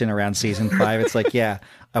negotiation around season 5. It's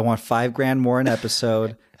I want $5,000 more an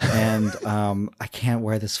episode, and I can't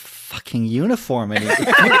wear this fucking uniform anymore.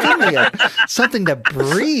 Give me something that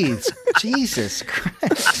breathes. Jesus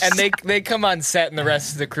Christ. And they come on set, and the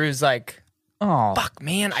rest of the crew's like, oh, fuck,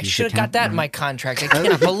 man, I should have got that in my contract. I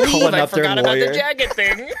can't believe I forgot about the jacket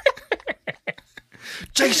thing.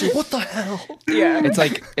 Jason, what the hell? Yeah. It's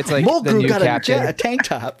like the new got captain. A tank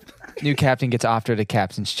top. New captain gets offered a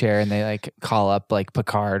captain's chair, and they call up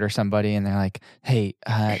Picard or somebody, and they're like, "Hey,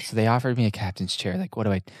 so they offered me a captain's chair. What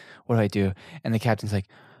do I do?" And the captain's like,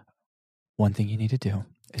 "One thing you need to do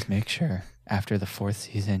is make sure after the 4th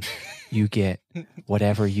season you get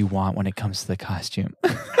whatever you want when it comes to the costume."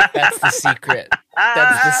 That's the secret.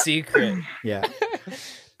 That's the secret. Yeah.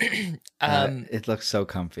 It looks so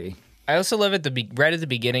comfy. I also love it right at the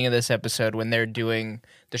beginning of this episode when they're doing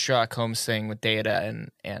the Sherlock Holmes thing with Data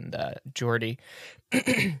and Geordi,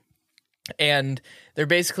 and they're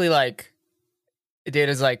basically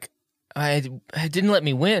Data's I didn't let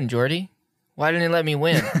me win, Geordi. Why didn't it let me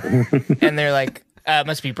win? And they're like, it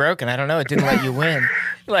must be broken. I don't know. It didn't let you win.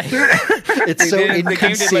 It's so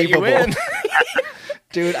inconceivable.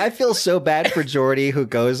 Dude, I feel so bad for Geordi, who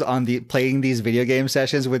goes on playing these video game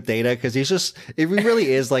sessions with Data, because it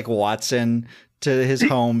really is like Watson to his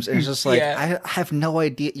homes, and it's just like, Yeah. I have no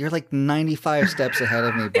idea. You're like 95 steps ahead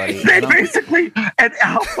of me, buddy. They basically, and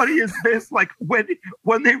how funny is this? Like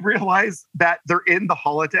when they realize that they're in the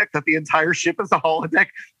holodeck, that the entire ship is a holodeck,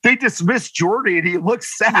 they dismiss Geordi and he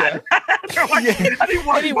looks sad. They're like, and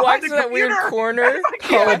he walks in that weird corner.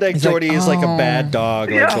 Holodeck Geordi is like a bad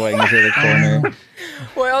dog, like going into the corner.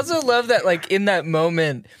 Well, I also love that, like, in that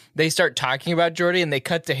moment, they start talking about Geordi and they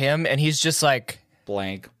cut to him and he's just like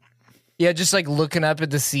blank. Yeah, just like looking up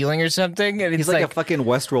at the ceiling or something. And He's like a fucking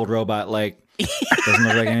Westworld robot. Like, doesn't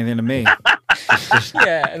look like anything to me.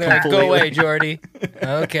 yeah, and they're like, go away, Geordi.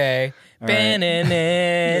 Okay. All right.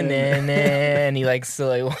 And he like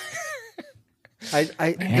slowly.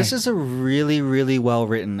 This is a really, really well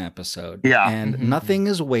written episode. Yeah. And nothing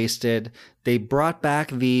is wasted. They brought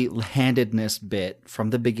back the handedness bit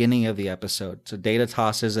from the beginning of the episode. So Data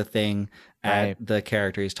tosses a thing at the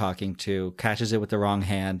character he's talking to, catches it with the wrong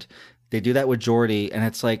hand. They do that with Geordi, and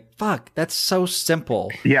it's like, fuck, that's so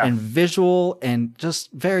simple and visual and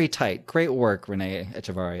just very tight. Great work, Renee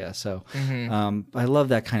Echevarria. So I love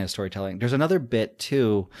that kind of storytelling. There's another bit,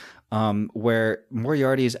 too, where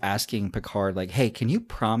Moriarty is asking Picard, like, hey, can you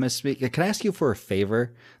promise me, can I ask you for a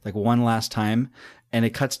favor, like one last time? And it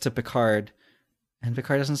cuts to Picard, and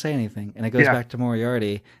Picard doesn't say anything. And it goes back to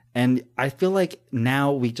Moriarty. And I feel like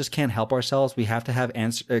now we just can't help ourselves. We have to have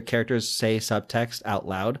characters say subtext out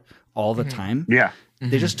loud all the time. Yeah.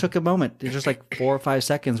 They just took a moment. There's just like 4 or 5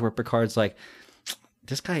 seconds where Picard's like,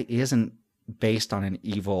 this guy isn't based on an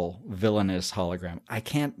evil, villainous hologram. I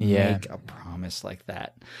can't make a promise like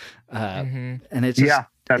that. And it's just,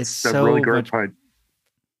 that's it's a so really good much... point.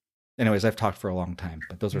 Anyways, I've talked for a long time,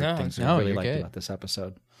 but those are things I really liked about this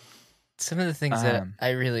episode. Some of the things that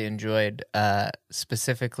I really enjoyed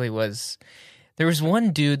specifically was there was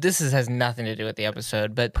one dude, has nothing to do with the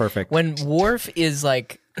episode, but perfect. When Worf is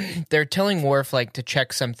like, they're telling Worf like to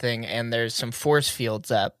check something and there's some force fields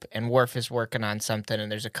up and Worf is working on something and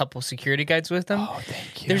there's a couple security guards with him. Oh,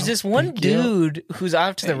 thank you. There's this one dude who's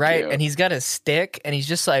off to the right and he's got a stick and he's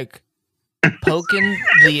just like poking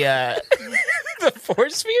the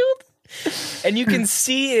force field. And you can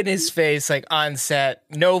see in his face, like on set,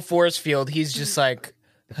 no force field. He's just like,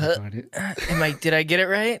 did I get it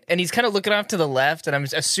right? And he's kind of looking off to the left, and I'm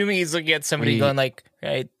assuming he's looking at somebody going like,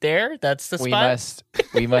 right there, that's the spot.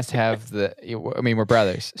 We must have we're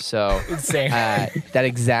brothers, so insane. that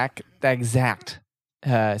exact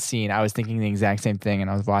scene, I was thinking the exact same thing,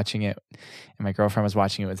 and I was watching it, and my girlfriend was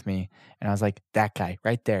watching it with me, and I was like, that guy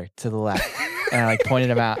right there to the left, and I like pointed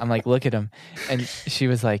him out. I'm like, look at him, and she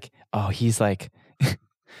was like, oh, he's like.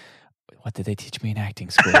 What did they teach me in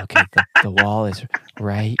acting school? Okay, the wall is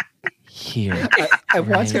right here. I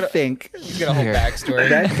want to think he's got a whole backstory.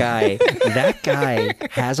 That guy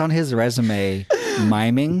has on his resume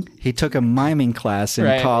miming. He took a miming class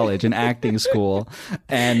in college in acting school,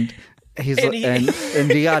 and in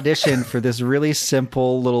the audition for this really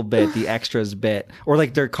simple little bit, the extras bit, or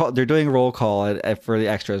like they're doing roll call for the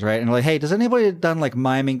extras, right? And they're like, hey, does anybody done like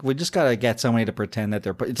miming? We just gotta get somebody to pretend that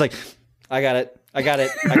they're. It's like, I got it. I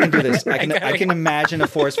can do this. I can imagine a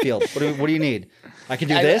force field. What do you need? I can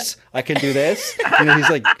do this. I can do this. You know, he's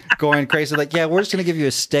like going crazy. Like, yeah, we're just gonna give you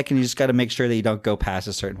a stick, and you just got to make sure that you don't go past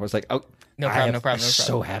a certain. It's like, oh, no problem. I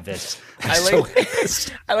so have this. I like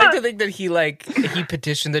to think that he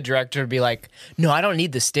petitioned the director to be like, no, I don't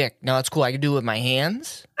need the stick. No, it's cool. I can do it with my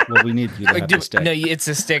hands. Well, we need you to have the stick. No, it's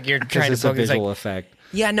a stick. You're trying to it's a visual effect.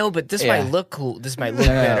 Yeah, no, but this might look cool. This might look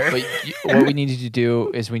better. But what we need you to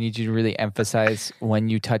do is we need you to really emphasize when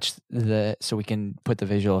you touch so we can put the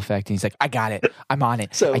visual effect. And he's like, I got it. I'm on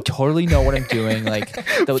it. I totally know what I'm doing. Like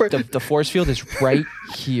the force field is right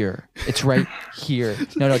here. It's right here.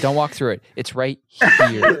 No, don't walk through it. It's right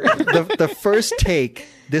here. The first take,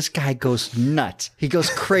 this guy goes nuts. He goes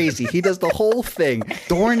crazy. He does the whole thing.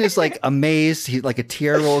 Doran is like amazed. He like a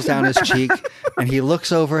tear rolls down his cheek, and he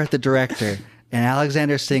looks over at the director. And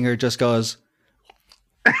Alexander Singer just goes.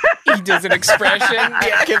 He does an expression.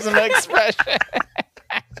 Yeah, gives him an expression.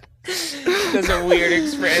 Does a weird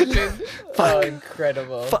expression. Fuck. Oh,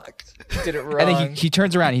 incredible. Fuck. He did it wrong. And then he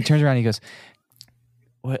turns around. He goes,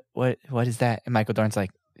 What is that? And Michael Dorn's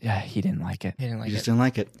like, yeah, he didn't like it. Didn't like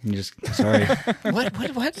it. You just sorry. What?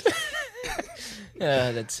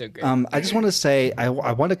 Oh, that's so great. I just want to say I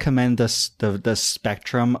want to commend the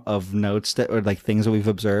spectrum of notes that or like things that we've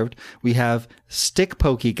observed. We have stick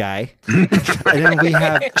pokey guy, and then we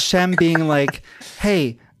have Shem being like,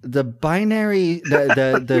 "Hey, the binary,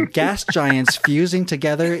 the gas giants fusing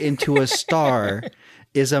together into a star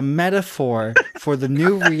is a metaphor for the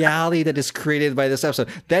new reality that is created by this episode.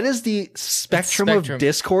 That is the spectrum of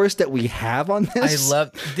discourse that we have on this.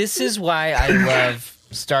 This is why I love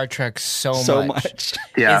Star Trek so much.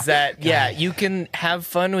 Yeah. Is that you can have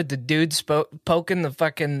fun with the dudes poking the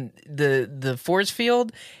fucking the force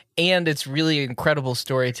field, and it's really incredible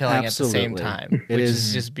storytelling at the same time. It which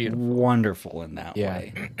is just beautiful. Wonderful in that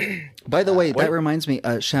way. By the way, that reminds me,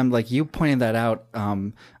 Shem, like you pointed that out.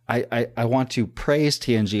 I want to praise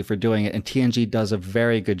TNG for doing it, and TNG does a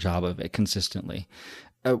very good job of it consistently.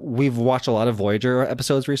 We've watched a lot of Voyager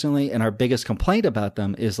episodes recently, and our biggest complaint about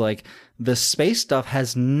them is like the space stuff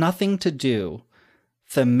has nothing to do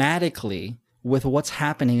thematically with what's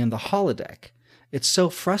happening in the holodeck. It's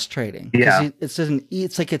so frustrating. Yeah.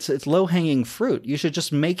 It's low hanging fruit. You should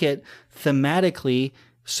just make it thematically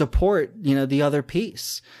support, the other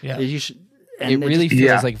piece. Yeah. You should. It really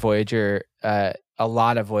feels like Voyager, a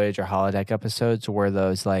lot of Voyager holodeck episodes were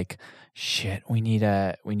those like, shit, we need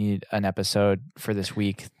an episode for this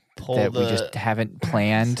week that we just haven't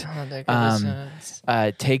planned.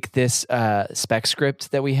 Take this spec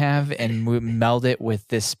script that we have and meld it with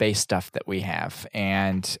this space stuff that we have,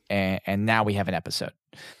 and now we have an episode.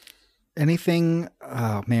 Anything?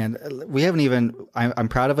 Oh man, we haven't even. I'm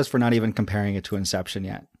proud of us for not even comparing it to Inception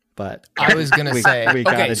yet. But I was gonna say,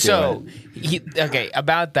 okay, so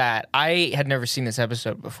about that, I had never seen this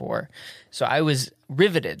episode before, so I was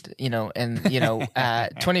riveted, and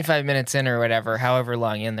 25 minutes in or whatever, however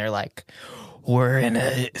long in, they're like, we're in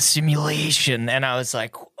a simulation, and I was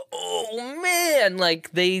like, oh man,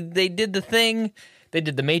 like they did the thing, they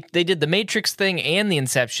did the Matrix thing and the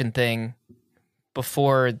Inception thing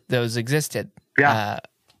before those existed,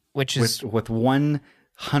 which is with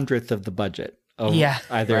 1/100th of the budget.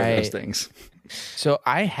 Either of those things. So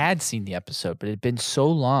I had seen the episode, but it had been so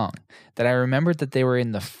long that I remembered that they were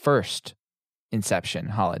in the first Inception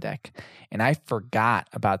holodeck, and I forgot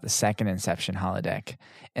about the second Inception holodeck.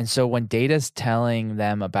 And so when Data's telling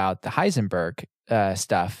them about the Heisenberg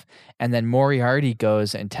stuff, and then Moriarty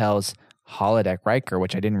goes and tells holodeck Riker,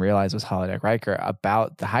 which I didn't realize was holodeck Riker,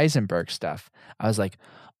 about the Heisenberg stuff, I was like,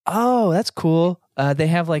 oh, that's cool. They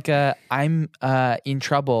have like a I'm in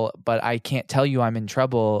trouble, but I can't tell you I'm in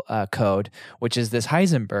trouble code, which is this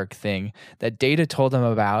Heisenberg thing that Data told them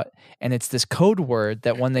about. And it's this code word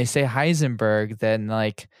that when they say Heisenberg, then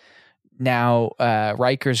like now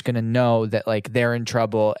Riker's going to know that like they're in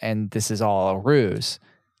trouble and this is all a ruse.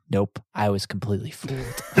 Nope. I was completely fooled.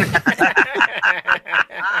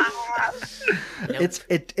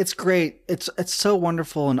 It's great. It's so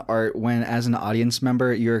wonderful in art when, as an audience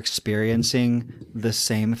member, you're experiencing the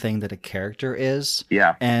same thing that a character is.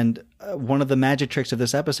 Yeah. And one of the magic tricks of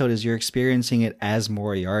this episode is you're experiencing it as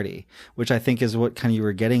Moriarty, which I think is what kind of you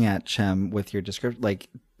were getting at, Chem, with your description. Like,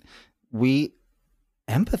 we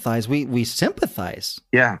empathize, we sympathize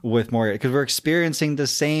with Moriarty because we're experiencing the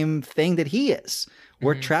same thing that he is.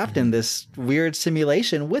 We're trapped in this weird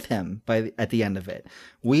simulation with him at the end of it.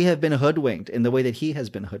 We have been hoodwinked in the way that he has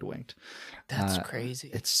been hoodwinked. That's crazy.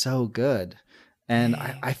 It's so good. And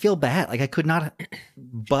I feel bad. Like I could not,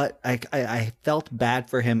 but I felt bad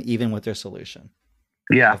for him even with their solution.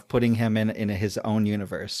 Yeah. Of putting him in his own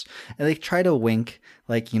universe. And they try to wink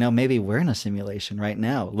like, maybe we're in a simulation right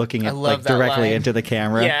now, looking at like directly into the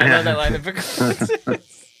camera. Yeah, I love that line.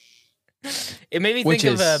 It made me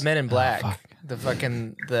think of Men in Black. The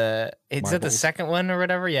fucking is that the second one or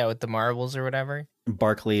whatever? Yeah, with the marbles or whatever.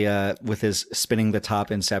 Barkley with his spinning the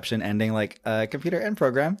top Inception ending like computer end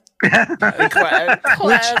program.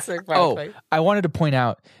 Classic. I wanted to point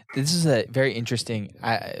out this is a very interesting,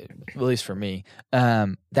 at least for me.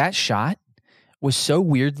 That shot was so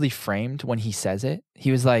weirdly framed when he says it.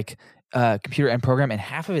 He was like computer end program, and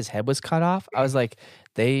half of his head was cut off. I was like,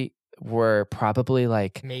 they were probably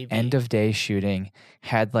like end of day shooting,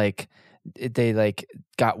 had like they like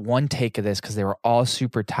got one take of this because they were all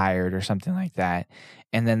super tired or something like that,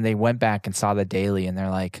 and then they went back and saw the daily and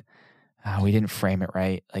they're like, oh, we didn't frame it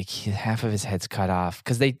right, like half of his head's cut off,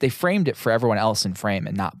 because they framed it for everyone else in frame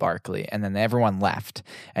and not Barkley, and then everyone left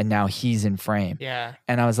and now he's in frame.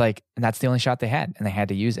 And I was like, and that's the only shot they had, and they had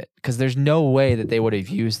to use it because there's no way that they would have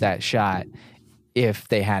used that shot if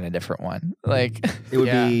they had a different one. Like it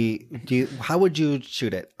would be, how would you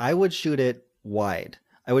shoot it? I would shoot it wide.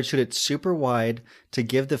 I would shoot it super wide to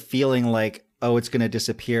give the feeling like, oh, it's going to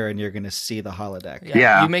disappear and you're going to see the holodeck.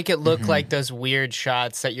 You make it look like those weird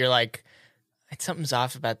shots that you're like, something's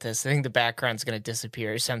off about this. I think the background's going to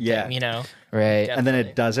disappear or something, Right. Definitely. And then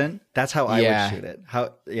it doesn't. That's how I would shoot it. I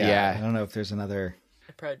don't know if there's another.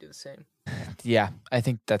 I'd probably do the same. Yeah, I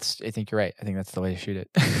think you're right. I think that's the way to shoot it.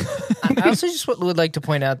 I also just would like to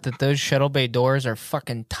point out that those shuttle bay doors are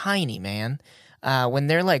fucking tiny, man. When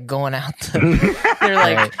they're like going out, they're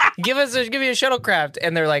like, give me a shuttlecraft,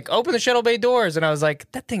 and they're like, open the shuttle bay doors, and I was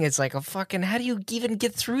like, that thing is like a fucking. How do you even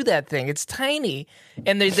get through that thing? It's tiny,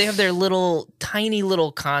 and they have their tiny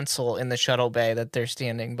little console in the shuttle bay that they're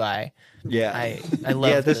standing by. Yeah, I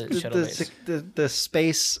love the shuttle bays. The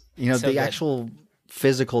space, so the actual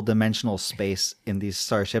physical dimensional space in these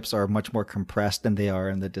starships are much more compressed than they are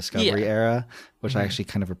in the Discovery era, which I actually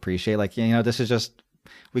kind of appreciate. Like, this is just,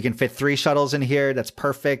 we can fit 3 shuttles in here. That's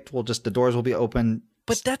perfect. The doors will be open.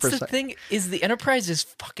 But that's the thing, is the Enterprise is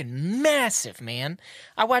fucking massive, man.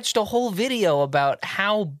 I watched a whole video about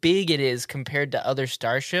how big it is compared to other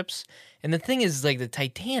starships. And the thing is, like, the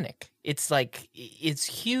Titanic. It's like, it's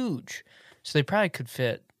huge. So they probably could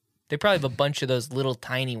fit. They probably have a bunch of those little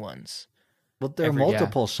tiny ones. Well, there are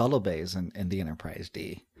multiple shuttle bays in the Enterprise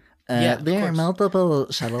D. There are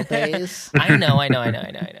multiple shuttle bays. I know.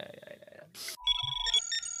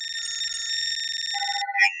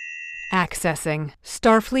 Accessing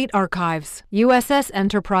Starfleet Archives, USS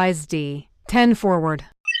Enterprise D. 10 forward.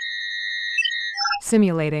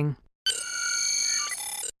 Simulating.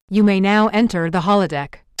 You may now enter the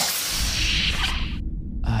holodeck.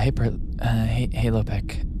 Hey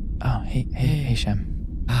Lopek. Oh, hey Shem.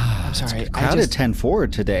 I'm sorry. It's crowded 10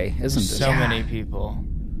 forward today, isn't it? So many people.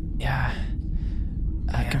 Yeah.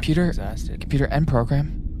 Computer end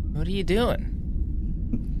program. What are you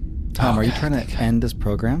doing? Tom, are you trying to end this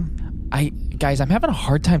program? Guys, I'm having a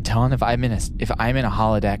hard time telling if I'm in a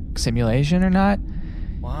holodeck simulation or not.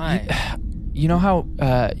 Why? You know how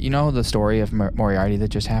the story of Moriarty that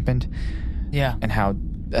just happened? Yeah. And how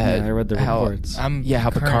I read the reports. How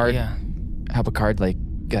Picard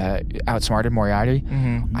outsmarted Moriarty.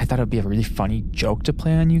 Mm-hmm. I thought it would be a really funny joke to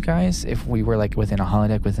play on you guys if we were like within a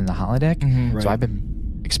holodeck within the holodeck. Mm-hmm. So I've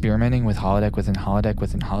been experimenting with holodeck within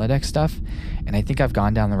holodeck stuff, and I think I've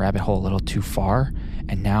gone down the rabbit hole a little too far,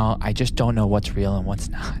 and now I just don't know what's real and what's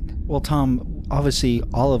not. Well, Tom, obviously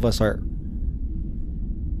all of us are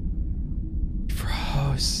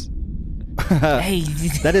froze. Hey,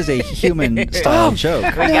 that is a human style joke.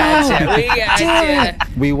 We got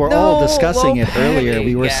you. We were all discussing it earlier.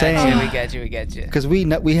 We were saying we got you. Because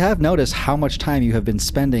we have noticed how much time you have been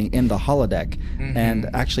spending in the holodeck, and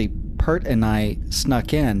actually Pert and I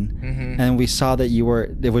snuck in, and we saw that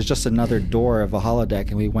it was just another door of a holodeck,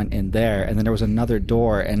 and we went in there, and then there was another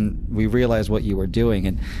door, and we realized what you were doing,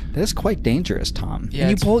 and that is quite dangerous, Tom. Yeah,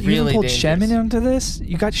 you pulled dangerous. Shem into this?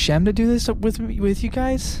 You got Shem to do this with you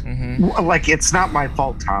guys? Like, it's not my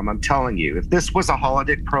fault, Tom. I'm telling you, if this was a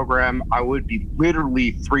holodeck program, I would be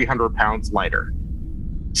literally 300 pounds lighter.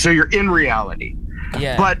 So you're in reality.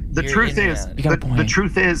 Yeah. But the truth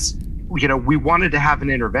is, we wanted to have an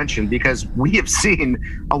intervention because we have seen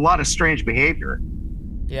a lot of strange behavior.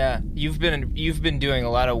 Yeah, you've been doing a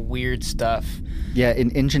lot of weird stuff. Yeah,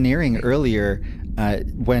 in engineering earlier,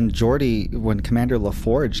 when Commander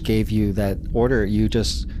LaForge gave you that order, you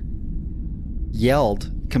just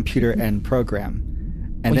yelled "computer end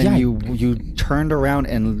program," and you turned around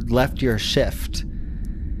and left your shift.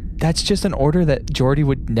 That's just an order that Geordi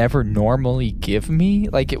would never normally give me.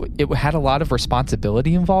 Like it had a lot of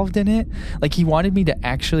responsibility involved in it. Like he wanted me to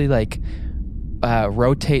actually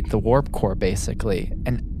rotate the warp core basically,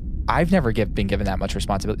 and I've never been given that much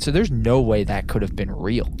responsibility. So there's no way that could have been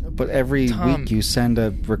real. But every week you send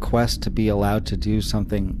a request to be allowed to do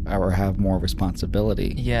something or have more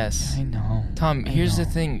responsibility. Yes, I know. Tom, here's the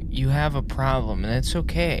thing: you have a problem, and it's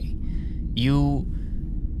okay. You're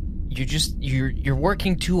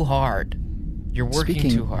working too hard. You're working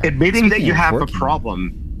too hard. Admitting that you have a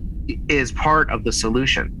problem is part of the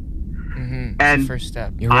solution. And the first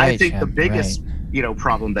step. You're right, I think Shem, the biggest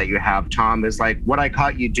problem that you have, Tom, is like what I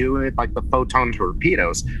caught you doing, like the photon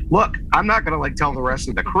torpedoes. Look, I'm not gonna tell the rest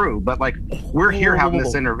of the crew, but we're here having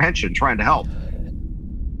this intervention, trying to help.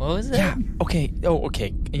 What was that? Yeah. Okay. Oh,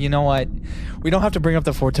 okay. You know what? We don't have to bring up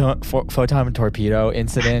the photon torpedo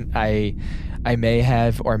incident. I may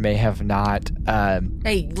have or may have not.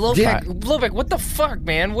 Hey, Lopek, what the fuck,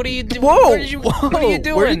 man? What are you doing? Whoa! What are you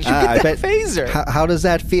doing? Where did you get that phaser? How does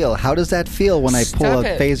that feel? How does that feel when I pull a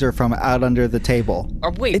phaser from out under the table?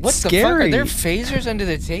 Wait, it's what scary. the fuck? Are there phasers under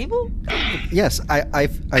the table? Yes, I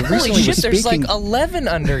recently Holy shit, was there's speaking. like 11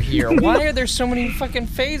 under here. Why are there so many fucking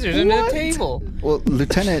phasers under the table? Well,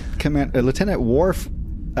 Lieutenant Worf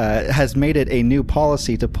has made it a new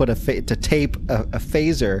policy to put to tape a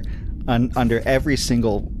phaser under every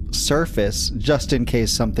single surface just in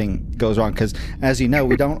case something goes wrong. Because as you know,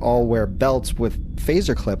 we don't all wear belts with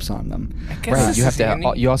phaser clips on them. Right. You have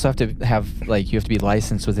to. You also have to have you have to be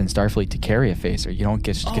licensed within Starfleet to carry a phaser. You don't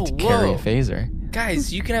just get to carry a phaser.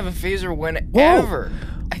 Guys, you can have a phaser whenever.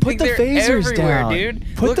 Put the phasers down, dude.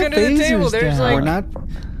 Look under the table. There's down. We're not,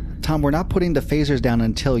 Tom. We're not putting the phasers down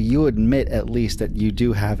until you admit at least that you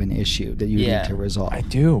do have an issue that you need to resolve. I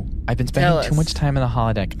do. I've been spending too much time in the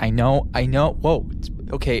holodeck. I know. Whoa.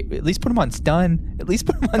 Okay. At least put them on stun. At least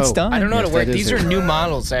put them on stun. I don't know how to work. These are new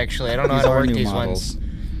models, actually. I don't know how to work these ones.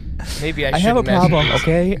 Maybe I have a problem.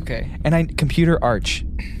 Okay. Okay. And computer arch.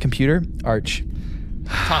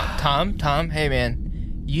 Tom. Hey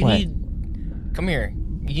man, you need. Come here.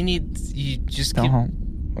 You just go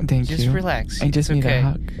home. Thank you. Just relax. I just need a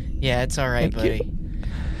hug. Yeah, it's all right, buddy.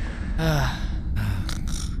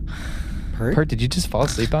 Pert, did you just fall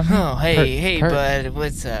asleep on me? Oh, hey, Pert. bud,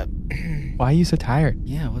 what's up? Why are you so tired?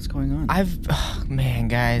 Yeah, what's going on? Man,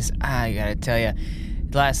 guys, I gotta tell you,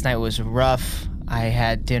 last night was rough. I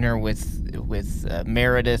had dinner with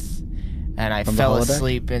Meredith, and I fell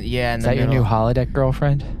asleep. Is that your new holodeck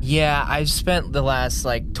girlfriend? Yeah, I spent the last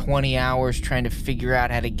 20 hours trying to figure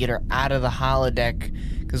out how to get her out of the holodeck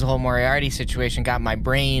because the whole Moriarty situation got my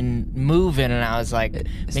brain moving, and I was like,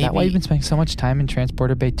 Is that why you've been spending so much time in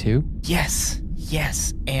Transporter Bay 2? Yes.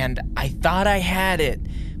 And I thought I had it,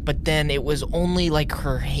 but then it was only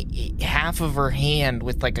her half of her hand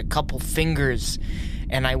with a couple fingers,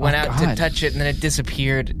 and I went out to touch it, and then it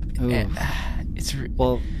disappeared.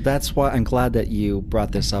 Well, that's why I'm glad that you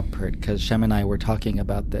brought this up, Pert, because Shem and I were talking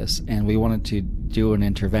about this, and we wanted to do an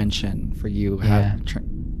intervention for you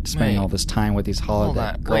spending all this time with these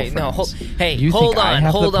holodeck girlfriends. Hold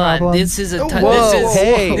on. This is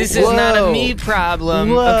not a me problem.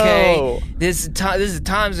 Whoa. Okay, this is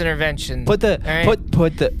Tom's intervention. Put the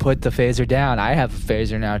phaser down. I have a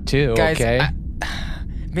phaser now too. Guys, okay.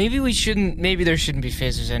 Maybe we shouldn't. Maybe there shouldn't be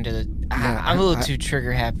phasers under the. I'm a little too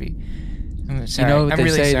trigger happy. I'm sorry. You know what I'm they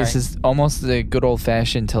really say? sorry. This is almost the good old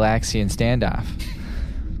fashioned Talaxian standoff.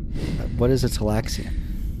 What is a Talaxian?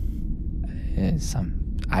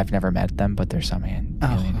 I've never met them, but they're some alien.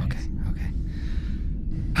 Okay.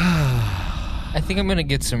 I think I'm gonna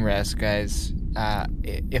get some rest, guys.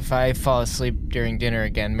 If I fall asleep during dinner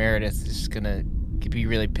again, Meredith is gonna be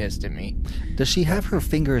really pissed at me. Does she have her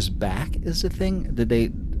fingers back? Is the thing?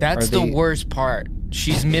 That's the worst part.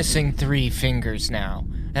 She's missing 3 fingers now,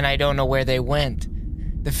 and I don't know where they went.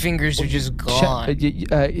 The fingers are just gone.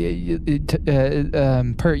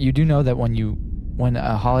 Pert, you do know that when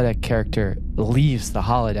a holodeck character leaves the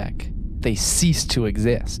holodeck, they cease to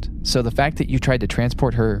exist. So the fact that you tried to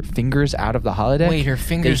transport her fingers out of the holodeck, wait, her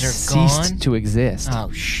fingers are ceased gone? to exist.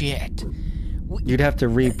 Oh shit! You'd have to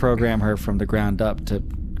reprogram her from the ground up to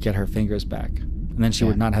get her fingers back, and then she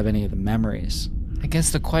would not have any of the memories. I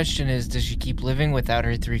guess the question is, does she keep living without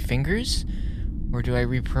her 3 fingers? Or do I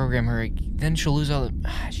reprogram her? Then she'll lose all the...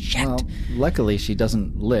 shit. Well, luckily she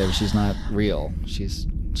doesn't live. She's not real. She's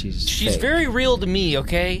fake. very real to me,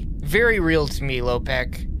 okay? Very real to me,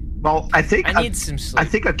 Lopek. Well, I need some sleep. I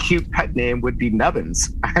think a cute pet name would be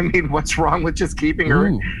Nubbins. I mean, what's wrong with just keeping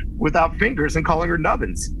her without fingers and calling her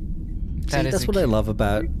Nubbins? That's what I love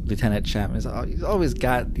about Lieutenant Shem. Is he's always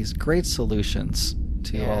got these great solutions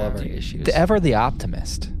to all of our issues. Ever the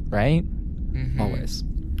optimist, right? Mm-hmm. Always.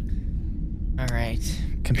 All right.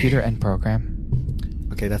 Computer end program.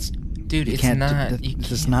 Okay, that's... Dude, it's not...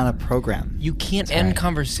 This is not a program. You can't end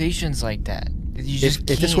conversations like that. You just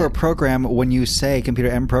if this were a program, when you say computer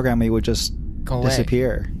end program, it would just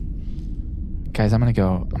disappear. Guys, I'm gonna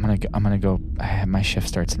go. My shift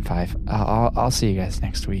starts in 5. I'll see you guys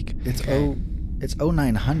next week. It's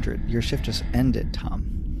 0900. Your shift just ended,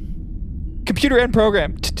 Tom. Computer end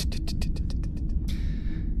program.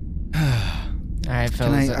 All right,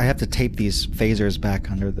 fellas. I have to tape these phasers back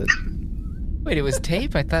under the... Wait, it was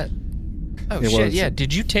tape? I thought... Oh, it shit, was. yeah.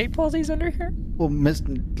 Did you tape all these under here? Well,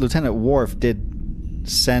 Lieutenant Worf did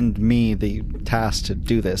send me the task to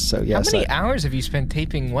do this, so yes. How many hours have you spent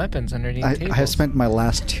taping weapons underneath tables? I have spent my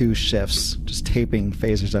last 2 shifts just taping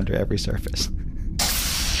phasers under every surface.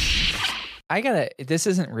 This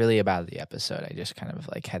isn't really about the episode. I just kind of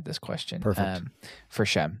had this question for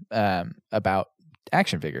Shem about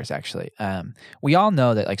action figures, actually. We all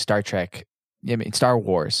know that Star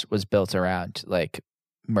Wars was built around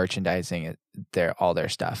merchandising all their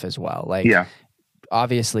stuff as well.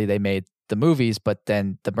 Obviously they made the movies, but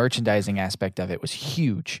then the merchandising aspect of it was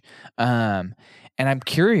huge. And I'm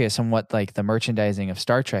curious on what the merchandising of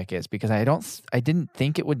Star Trek is, because I didn't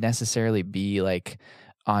think it would necessarily be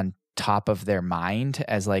on top of their mind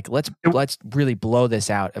as like let's really blow this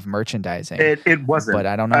out of merchandising. It wasn't, but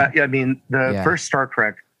I don't know. I mean, the first Star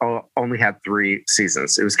Trek only had 3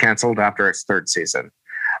 seasons. It was canceled after its 3rd season.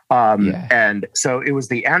 And so it was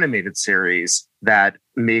the animated series that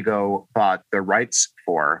Mego bought the rights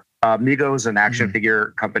for. Mego is an action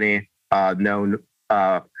figure company known.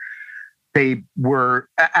 They were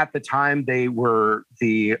at the time. They were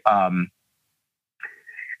the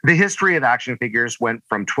history of action figures went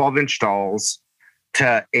from 12-inch dolls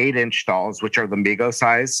to 8-inch dolls, which are the Mego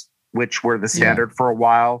size, which were the standard for a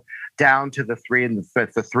while, down to the 3 and the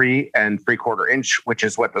 3 3/4 inch, which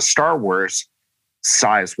is what the Star Wars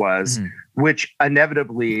size was, which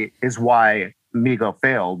inevitably is why Mego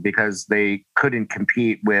failed, because they couldn't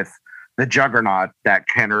compete with the juggernaut that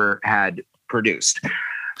Kenner had produced.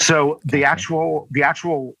 So the actual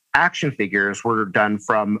action figures were done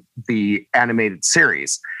from the animated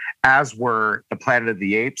series, as were the Planet of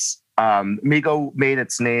the Apes. Mego made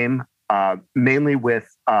its name mainly with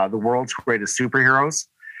the world's greatest superheroes,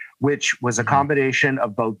 which was a combination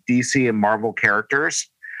of both DC and Marvel characters,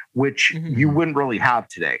 which you wouldn't really have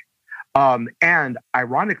today. And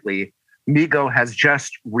ironically, Mego has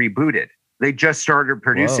just rebooted. They just started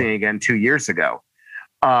producing again 2 years ago.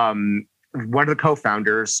 One of the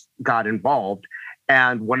co-founders got involved,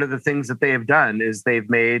 and one of the things that they have done is they've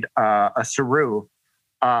made a Saru,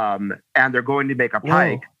 and they're going to make a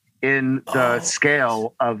Pike in the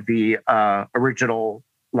scale of the original,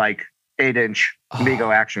 like 8-inch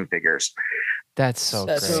Mego action figures. That's so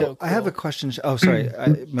great. So cool. I have a question. Oh, sorry.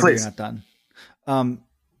 Maybe Please. you're not done.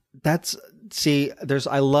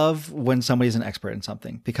 I love when somebody's an expert in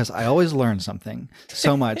something, because I always learn something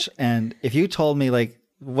so much. And if you told me like,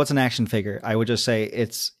 what's an action figure, I would just say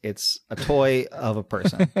it's a toy of a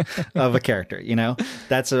person, of a character, you know.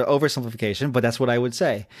 That's an oversimplification, but that's what I would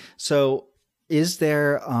say. So is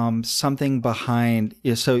there something behind,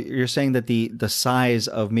 so you're saying that the size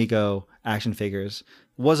of Mego action figures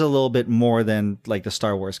was a little bit more than like the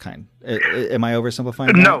Star Wars kind. Am I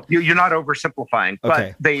oversimplifying? No, you're not oversimplifying.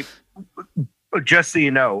 Okay. But they, just so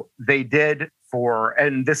you know, they did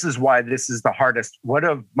and this is why this is the hardest. One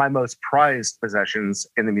of my most prized possessions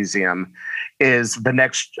in the museum is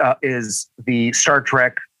the Star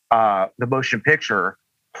Trek, the motion picture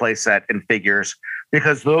playset and figures,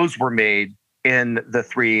 because those were made in the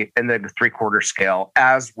 3/4 scale,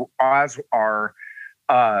 as are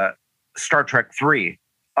Star Trek 3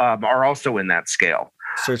 are also in that scale.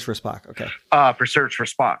 Search for Spock. Okay. For Search for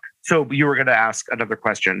Spock. So you were going to ask another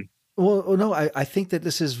question. Well, no, I think that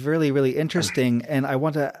this is really, really interesting, and I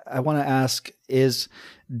want to ask: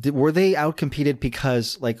 were they outcompeted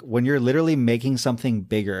because, like, when you're literally making something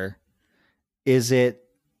bigger, is it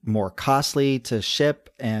more costly to ship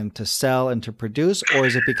and to sell and to produce, or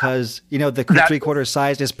is it because the 3/4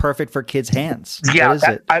 size is perfect for kids' hands? Yeah, what is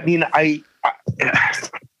it? I mean, I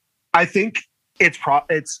think it's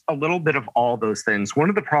a little bit of all those things. One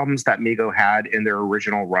of the problems that Mego had in their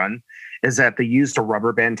original run is that they used a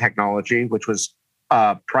rubber band technology, which was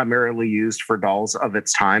primarily used for dolls of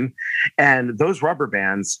its time. And those rubber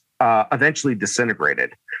bands eventually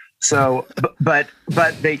disintegrated. So, but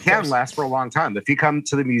they can last for a long time. If you come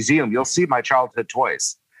to the museum, you'll see my childhood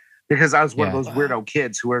toys, because I was one of those weirdo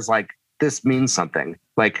kids who was like, this means something.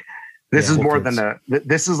 Like, this is more than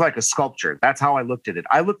this is like a sculpture. That's how I looked at it.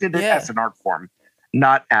 I looked at it as an art form,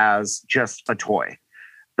 not as just a toy.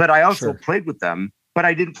 But I also played with them, but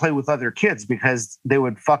I didn't play with other kids because they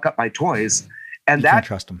would fuck up my toys. And that,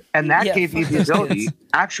 trust them. And that gave me the ability,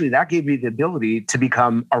 that gave me the ability to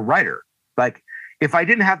become a writer. Like, if I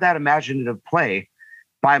didn't have that imaginative play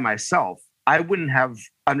by myself, I wouldn't have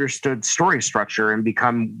understood story structure and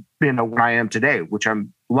become, what I am today, which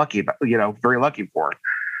I'm lucky about, very lucky for.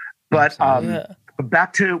 But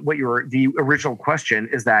back to the original question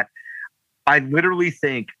is that I literally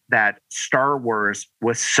think that Star Wars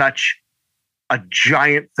was such a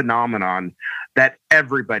giant phenomenon that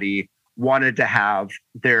everybody wanted to have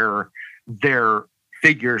their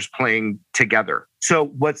figures playing together. So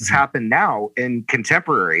what's happened now in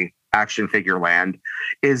contemporary action figure land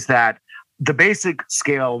is that the basic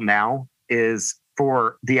scale now is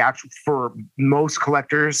for most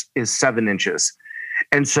collectors is 7 inches.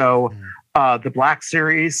 And so the Black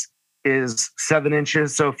Series is 7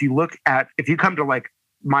 inches. So if you come to like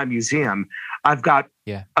my museum, I've got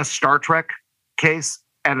a Star Trek case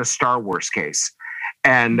and a Star Wars case.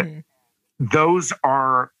 And those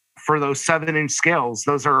are, for those 7-inch scales,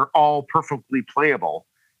 those are all perfectly playable.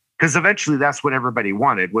 Because eventually that's what everybody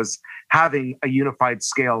wanted, was having a unified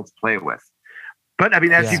scale to play with. But I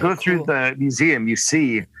mean, as you go through the museum, you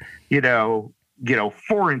see,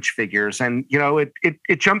 4-inch figures, and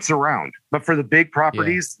it jumps around. But for the big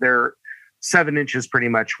properties, they're 7 inches pretty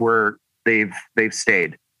much where they've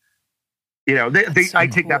stayed. I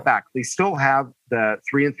take that back. They still have the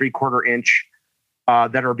 3 3/4 inch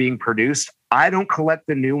that are being produced. I don't collect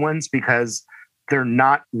the new ones because they're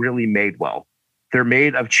not really made well. They're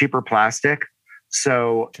made of cheaper plastic,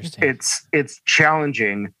 so it's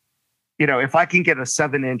challenging. If I can get a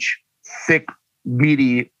 7-inch thick,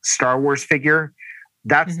 meaty Star Wars figure,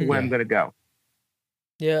 that's the way I'm going to go.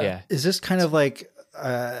 Yeah. Is this kind of like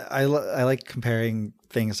I like comparing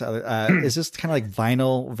things to other, is this kind of like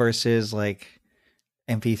vinyl versus like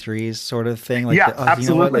MP3s sort of thing? Like absolutely. You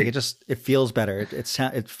know what? Like it feels better.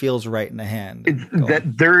 It feels right in the hand.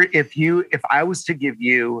 If I was to give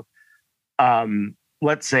you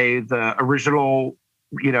let's say the original,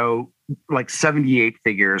 like 78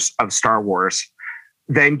 figures of Star Wars,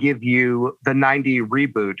 then give you the 90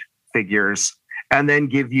 reboot figures, and then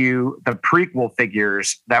give you the prequel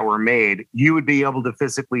figures that were made, you would be able to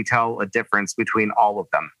physically tell a difference between all of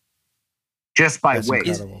them just by weight.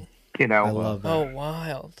 Incredible. I love that. Oh,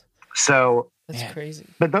 wild. So that's crazy.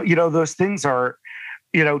 But those things are,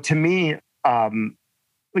 to me,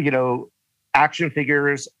 action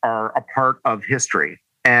figures are a part of history,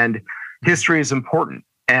 and history is important.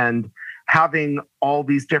 And having all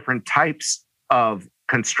these different types of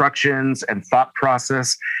constructions and thought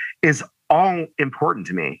process is all important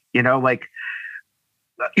to me. The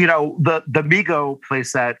Mego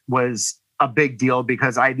playset was a big deal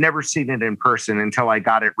because I'd never seen it in person until I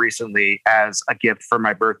got it recently as a gift for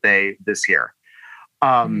my birthday this year.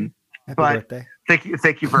 Happy birthday.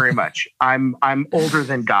 Thank you very much. I'm older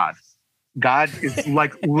than God. God is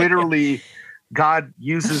like literally, God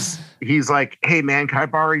uses, he's like, hey man, can I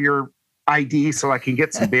borrow your ID so I can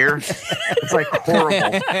get some beer? It's like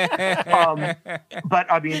horrible. But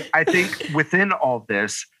I mean, I think within all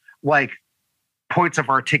this, like points of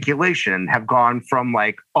articulation have gone from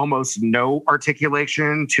like almost no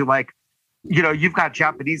articulation to like, you've got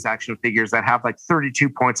Japanese action figures that have like 32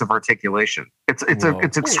 points of articulation.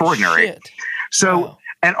 It's extraordinary. So, wow.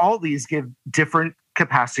 And all these give different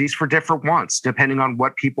capacities for different wants, depending on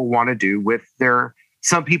what people want to do with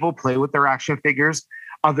some people play with their action figures.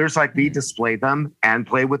 Others like me display them and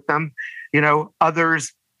play with them.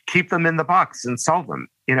 Others keep them in the box and sell them.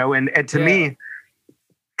 And to me,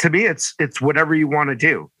 it's whatever you want to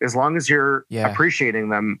do. As long as you're appreciating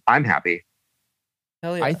them, I'm happy.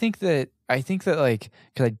 Hell yeah. I think that like,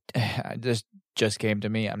 because I just came to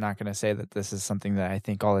me. I'm not going to say that this is something that I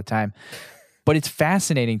think all the time, but it's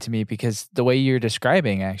fascinating to me because the way you're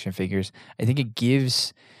describing action figures, I think it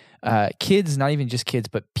gives kids, not even just kids,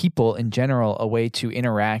 but people in general, a way to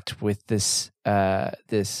interact with this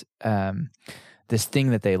thing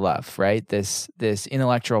that they love, right? This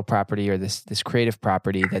intellectual property or this creative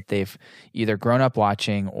property that they've either grown up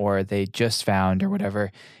watching or they just found or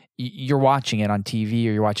whatever. You're watching it on TV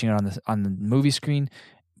or you're watching it on the movie screen,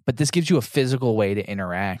 but this gives you a physical way to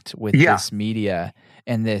interact with this media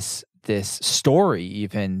and this story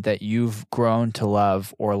even that you've grown to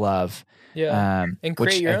love or love. Yeah, and create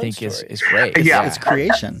which your I own think story. is great. Yeah, it's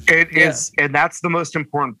creation. It is, and that's the most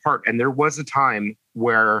important part. And there was a time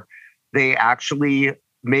where they actually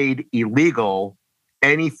made illegal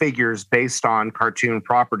any figures based on cartoon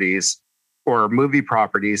properties or movie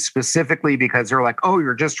properties, specifically because they're like, oh,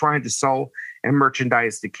 you're just trying to sell and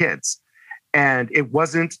merchandise to kids. And it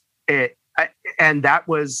wasn't it. And that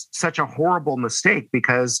was such a horrible mistake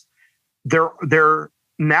because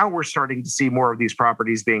now we're starting to see more of these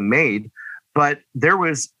properties being made, but there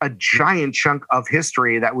was a giant chunk of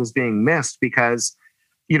history that was being missed because,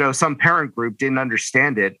 some parent group didn't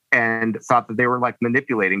understand it and thought that they were like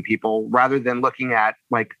manipulating people rather than looking at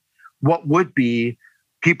like what would be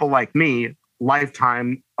people like me,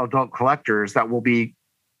 lifetime adult collectors that will be,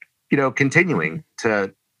 continuing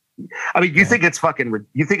to, I mean, you think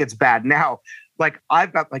it's bad now. Like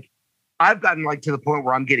I've gotten like to the point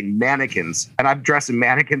where I'm getting mannequins and I'm dressing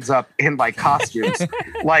mannequins up in like costumes.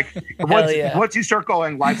 Like once you start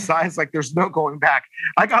going life size, like there's no going back.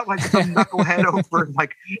 I got like some knucklehead over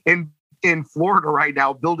like in Florida right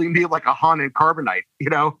now building me like a haunted carbonite,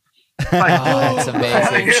 Like, that's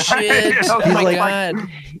amazing. Oh, shit. Oh my God.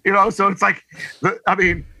 So it's like, I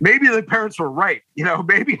mean, maybe the parents were right.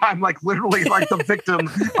 Maybe I'm like literally like the victim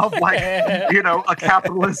of like, a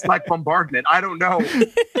capitalist like bombardment. I don't know,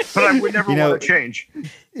 but I would never want to change.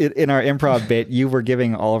 in our improv bit, you were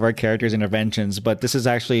giving all of our characters interventions, but this is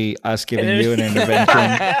actually us giving you an intervention.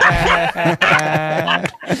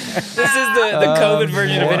 This is the COVID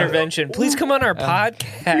version of intervention. Please come on our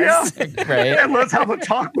podcast. Right? And let's have a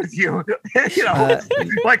talk with you.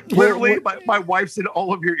 Like literally, my wife's in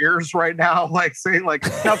all of your ears right now, like saying, like,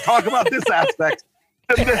 now talk about this aspect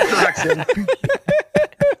in this direction.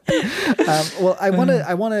 Well, I want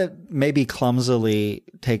to maybe clumsily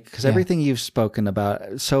take, because everything you've spoken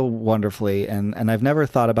about so wonderfully, and I've never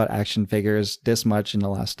thought about action figures this much in the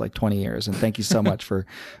last like 20 years. And thank you so much for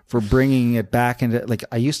bringing it back into, like,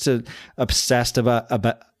 I used to obsessed about.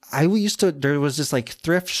 There was this like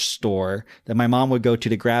thrift store that my mom would go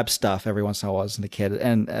to grab stuff every once in a while as a kid.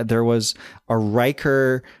 And there was a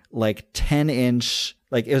Riker, like 10-inch,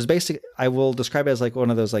 like it was basically, I will describe it as like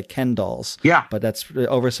one of those like Ken dolls. Yeah. But that's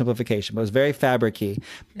oversimplification, but it was very fabric-y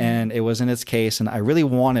and it was in its case and I really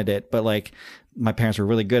wanted it, but like my parents were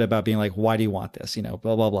really good about being like, why do you want this? You know,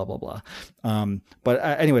 blah, blah, blah, blah, blah.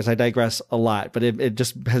 Anyways, I digress a lot, but it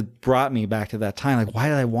just has brought me back to that time. Like, why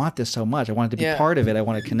did I want this so much? I wanted to be part of it. I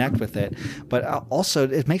want to connect with it. But also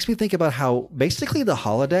it makes me think about how basically the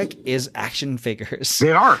holodeck is action figures.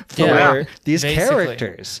 They are. For these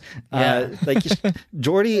characters. Like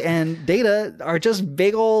Geordi and Data are just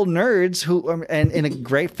big old nerds who, and in a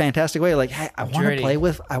great, fantastic way, like, hey, I want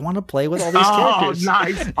to play with all these characters. Oh,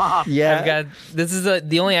 nice. Yeah. I've got, this is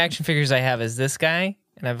the only action figures I have is this guy,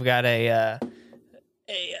 and I've got a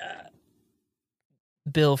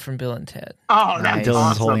Bill from Bill and Ted. Oh, that's Dylan's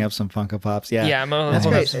awesome. holding up some Funko Pops. Yeah, I'm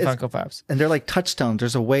holding up some Funko Pops. And they're like touchstones.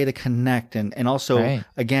 There's a way to connect and also,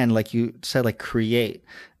 again, like you said, like create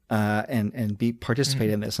and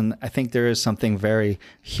participate in this. And I think there is something very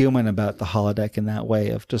human about the holodeck in that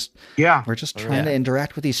way of just, we're just trying to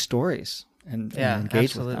interact with these stories and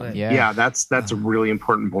engage with them. Yeah, that's a really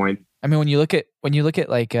important point. I mean, when you look at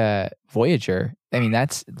like Voyager, I mean,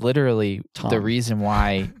 that's literally the reason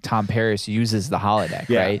why Tom Paris uses the holodeck,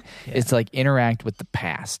 right? Yeah. It's to like interact with the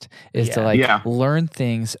past, is to like learn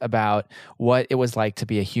things about what it was like to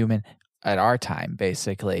be a human at our time,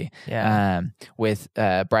 basically. With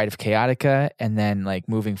Bride of Chaotica, and then like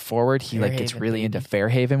moving forward, he like gets really into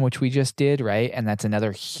Fairhaven, which we just did, right? And that's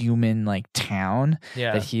another human like town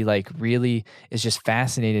that he like really is just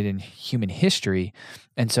fascinated in human history.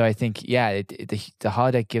 And so I think, the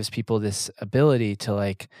holodeck gives people this ability to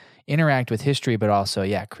like interact with history, but also,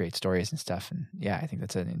 create stories and stuff. And I think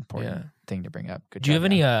that's an important thing to bring up. Good. Do you have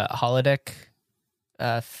any holodeck,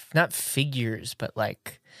 not figures, but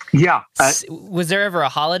like, was there ever a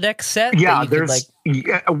holodeck set? Yeah, there's.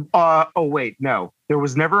 Oh wait, no, there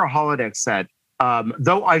was never a holodeck set.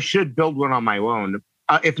 Though I should build one on my own.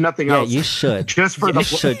 If nothing else, you should. Just for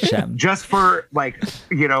just for like,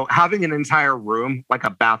 having an entire room, like a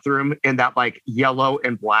bathroom in that like yellow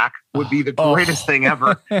and black would be the greatest thing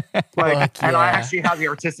ever. Like, and I actually have the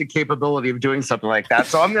artistic capability of doing something like that.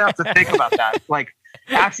 So I'm gonna have to think about that. Like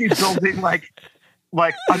actually building like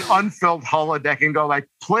an unfilled holodeck and go like,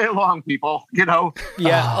 play along, people.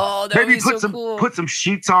 Maybe put some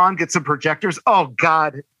sheets on, get some projectors. Oh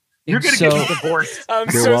God. You're going to get me divorced.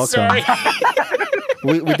 You're welcome. Sorry.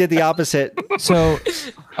 we did the opposite. So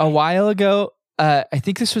a while ago, I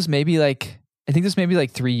think this was maybe like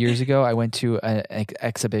 3 years ago. I went to an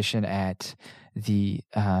exhibition at the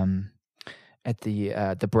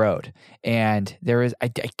Broad, and there was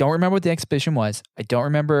I don't remember what the exhibition was. I don't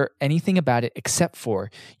remember anything about it except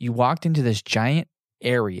for you walked into this giant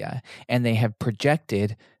area and they have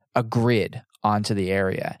projected a grid onto the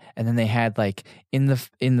area, and then they had like in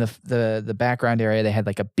the background area they had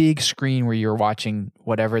like a big screen where you're watching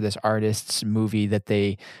whatever this artist's movie that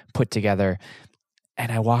they put together.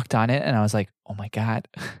 And I walked on it and I was like, oh my God,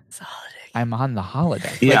 I'm on the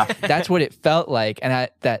holodeck. Like, that's what it felt like. And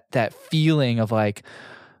that feeling of like,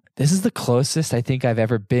 this is the closest I think I've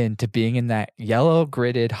ever been to being in that yellow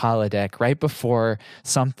gridded holodeck right before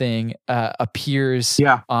something appears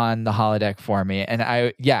on the holodeck for me. And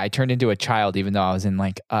I turned into a child, even though I was in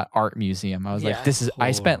like an art museum. I was like, this is,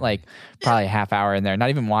 I spent like probably a half hour in there, not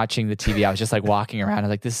even watching the TV. I was just like walking around. I was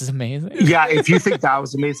like, this is amazing. Yeah. If you think that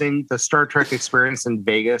was amazing, the Star Trek experience in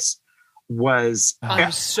Vegas was,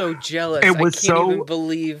 I'm so jealous. It was I can't even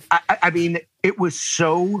believe. I mean, it was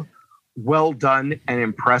so well done and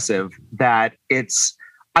impressive that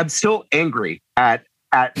I'm still angry at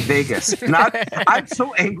Vegas. I'm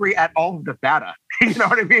so angry at all of Nevada. You know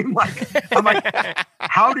what I mean? Like, I'm like,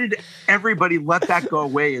 how did everybody let that go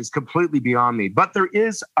away is completely beyond me. But there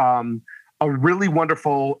is a really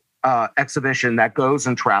wonderful exhibition that goes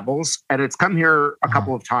and travels, and it's come here a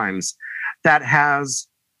couple of times, that has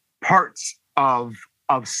parts of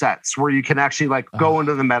of sets where you can actually like go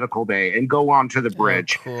into the medical bay and go onto the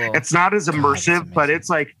bridge. Cool. It's not as immersive, God, but it's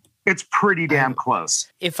like it's pretty damn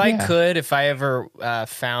close. If I could, if I ever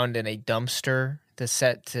found in a dumpster the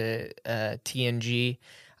set to TNG,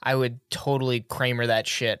 I would totally Kramer that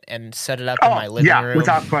shit and set it up in my living room.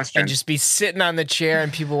 Without question. And just be sitting on the chair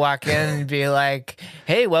and people walk in and be like,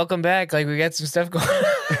 hey, welcome back. Like, we got some stuff going on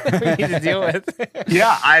we need to deal with.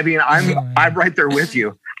 Yeah, I mean, I'm right there with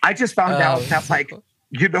you. I just found out that like,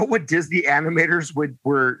 you know what Disney animators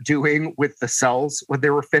were doing with the cells when they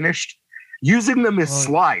were finished? Using them as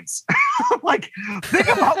slides. Like, think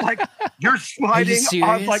about like you're sliding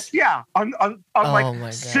on like on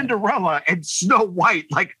like Cinderella and Snow White,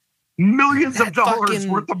 like millions of dollars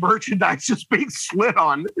worth of merchandise just being slid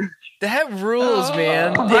on. That rules,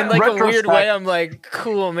 man. In like a weird way, I'm like,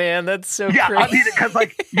 cool, man. That's so crazy. I mean, because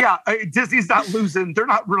like, Disney's not losing. They're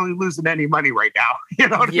not really losing any money right now. You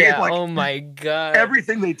know what I mean? Like, oh my God.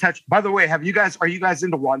 Everything they touch. By the way, are you guys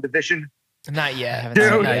into WandaVision? Not yet.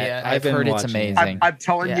 Dude, not yet. I've heard it's amazing. I'm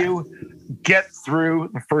telling you, get through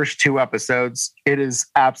the first 2 episodes. It is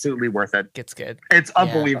absolutely worth it. It's good. It's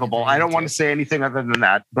unbelievable. I don't want to say anything other than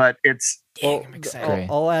that, but it's. I'm excited.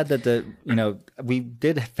 I'll add that we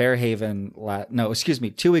did Fairhaven.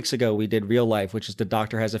 2 weeks ago we did Real Life, which is The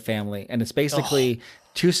Doctor Has a Family, and it's basically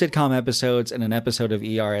 2 sitcom episodes and an episode of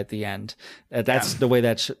ER at the end. That's the way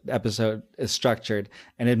that episode is structured,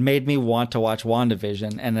 and it made me want to watch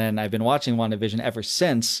WandaVision, and then I've been watching WandaVision ever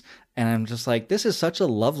since. And I'm just like, this is such a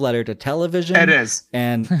love letter to television. It is,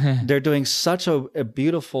 and they're doing such a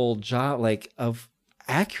beautiful job, like of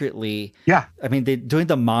accurately. Yeah, I mean, they're doing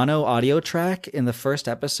the mono audio track in the first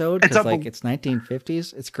episode because like it's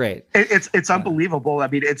 1950s. It's great. It's unbelievable. I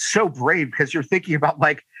mean, it's so brave because you're thinking about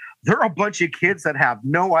like there are a bunch of kids that have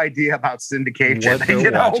no idea about syndication.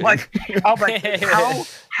 You know, like I'm like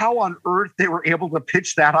how on earth they were able to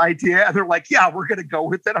pitch that idea? And they're like, yeah, we're going to go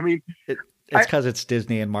with it. I mean. It's because it's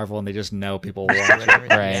Disney and Marvel, and they just know people watch it.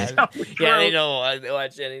 Right. Yeah, they don't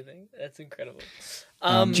watch anything. That's incredible.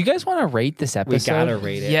 Do you guys want to rate this episode? We gotta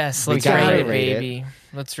rate it. Yes, let's rate it, baby.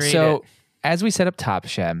 Let's rate it. So, as we set up Top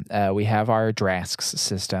Chef, we have our Drasks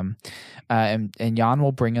system, and Jan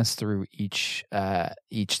will bring us through each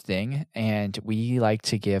thing, and we like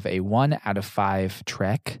to give a 1 out of 5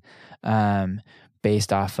 Trek.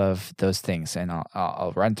 Based off of those things, and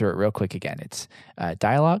I'll run through it real quick again. It's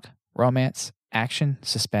dialogue, romance, action,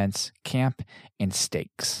 suspense, camp, and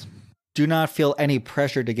stakes. Do not feel any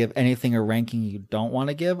pressure to give anything a ranking you don't want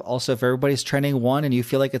to give. Also, if everybody's trending 1 and you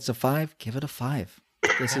feel like it's a 5, give it a 5.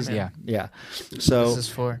 This is yeah. So this is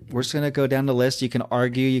 4. We're just gonna go down the list. You can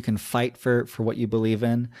argue, you can fight for what you believe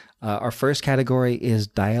in. Our first category is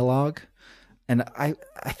dialogue. And I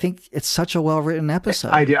think it's such a well-written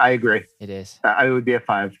episode. I agree. It is. I would be a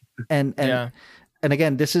 5. And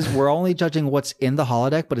again, we're only judging what's in the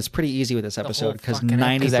holodeck, but it's pretty easy with this episode because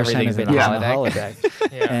 90% of it is in the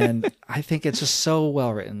holodeck. And I think it's just so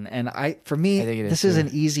well-written. And for me, this is an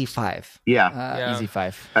easy 5. Easy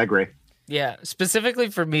 5. I agree. Yeah, specifically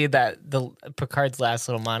for me, that the Picard's last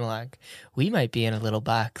little monologue, we might be in a little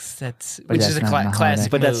box. Which is a classic.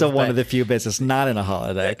 But that's one of the few bits that's not in a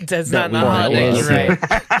holodeck. That's not in a holodeck. You're right.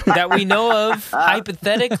 That we know of,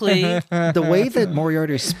 hypothetically. The way that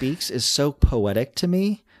Moriarty speaks is so poetic to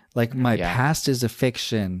me. Like my past is a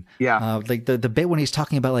fiction. Yeah. Like the bit when he's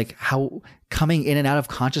talking about like how coming in and out of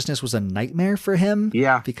consciousness was a nightmare for him.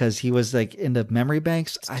 Yeah. Because he was like in the memory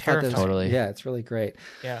banks. I thought that was, totally. Yeah, it's really great.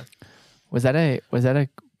 Yeah. Was that a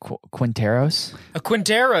Quinteros? A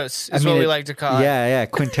Quinteros is what we like to call it. Yeah.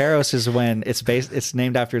 Quinteros is when it's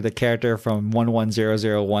named after the character from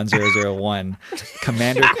 11001001,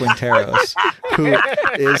 Commander Quinteros, who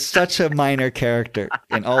is such a minor character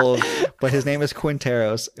in all of, but his name is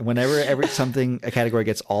Quinteros. Whenever a category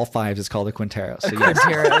gets all 5s, it's called a Quinteros. So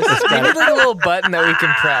Quinteros. We need like a little button that we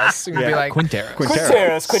can press and be like Quinteros.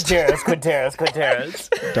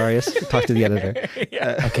 Darius, talk to the editor.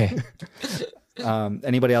 Okay.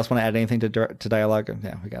 Anybody else want to add anything to dialogue?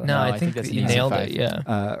 Yeah, we got it. No, I think that's you nailed it.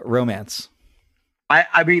 Yeah. Romance.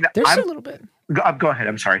 I mean, there's a little bit. Go ahead.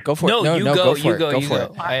 I'm sorry. Go for it. No, you go for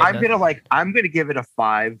it. I'm gonna give it a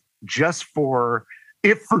 5 just for,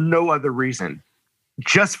 if for no other reason,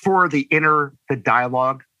 just for the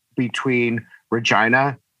dialogue between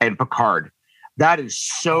Regina and Picard. That is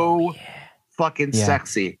so fucking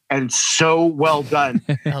sexy and so well done.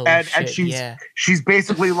 And she's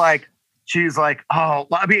basically like, oh,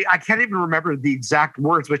 I mean, I can't even remember the exact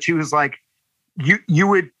words, but she was like, you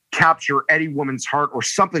would capture any woman's heart or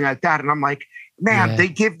something like that. And I'm like, man, they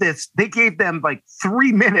gave them like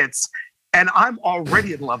 3 minutes and I'm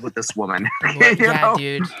already in love with this woman.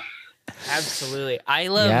 Dude. Absolutely. I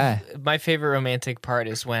love my favorite romantic part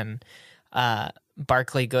is when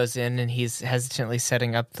Barclay goes in and he's hesitantly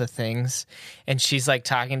setting up the things and she's like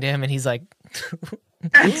talking to him and he's like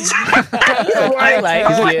I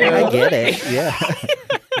like you. I get it. Yeah.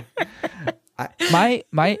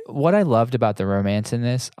 What I loved about the romance in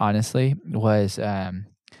this, honestly, was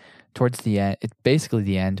towards the end. It's basically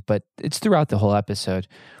the end, but it's throughout the whole episode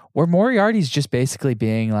where Moriarty's just basically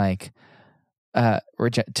being like to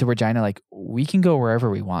Regina, like, we can go wherever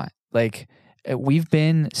we want. Like, we've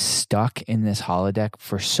been stuck in this holodeck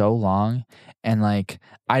for so long, and like,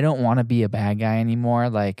 I don't want to be a bad guy anymore.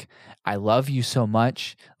 Like, I love you so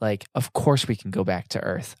much. Like, of course we can go back to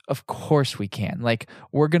Earth. Of course we can. Like,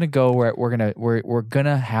 we're gonna go where we're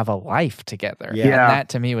gonna have a life together. Yeah. And that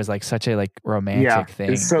to me was like such a like romantic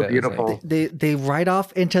thing. It's so that was, like, beautiful. They ride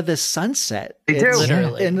off into the sunset. They do.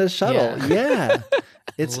 Literally. In the shuttle. Yeah.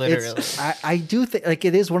 It's Literally. I do think like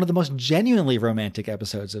it is one of the most genuinely romantic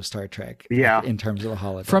episodes of Star Trek. Yeah. In terms of the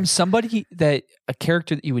holodeck. from somebody that a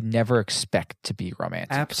character that you would never expect to be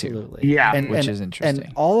romantic. Absolutely. To. Yeah. Which is interesting.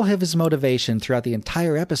 And all of his motivation throughout the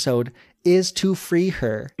entire episode is to free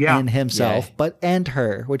her and himself, and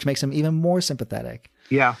her, which makes him even more sympathetic.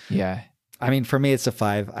 Yeah. Yeah. I mean, for me, it's a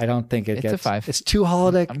 5. I don't think It's a 5. It's 2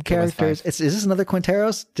 holodeck I'm good with characters. 5. Is this another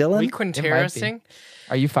Quinteros, Dylan? We Quinterosing?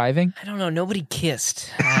 Are you 5ing? I don't know. Nobody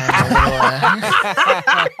kissed. Are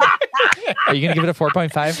you gonna give it a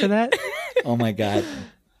 4.5 for that? Oh my god.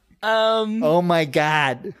 Oh my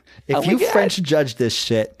god. If you French judge this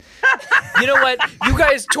shit. You know what? You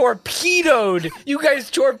guys torpedoed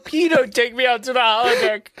Take Me Out to the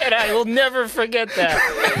Holodeck, and I will never forget that.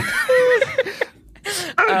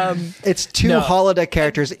 It's 2 holodeck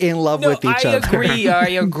characters in love with each other. I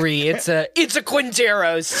agree. It's a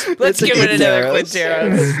Quinteros. Let's give it another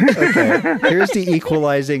Quinteros. Okay. Here's the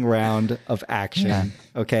equalizing round of action.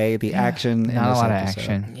 Okay, the action. Not in a this lot of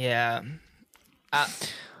episode. action. Yeah. A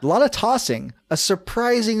lot of tossing. A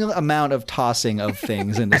surprising amount of tossing of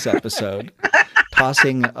things in this episode.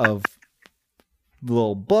 Tossing of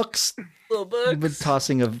little books. Even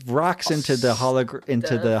tossing of rocks into the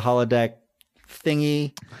holodeck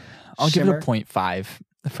thingy. I'll give it a 0.5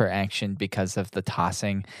 for action because of the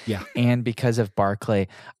tossing. Yeah. And because of Barclay.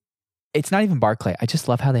 It's not even Barclay. I just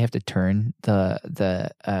love how they have to turn the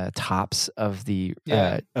tops of the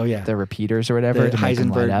the repeaters or whatever The to make them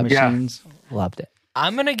light Heisenberg up. machines. Loved it.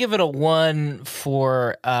 I'm going to give it a 1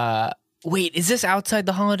 for... wait, is this outside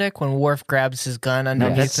the holodeck when Worf grabs his gun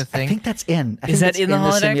underneath the thing? I think that's in. Is that in the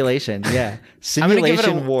holodeck? simulation? Yeah. I'm gonna give it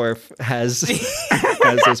Simulation Worf has his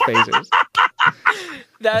phasers.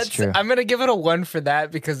 That's true. I'm gonna give it a 1 for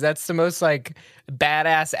that because that's the most like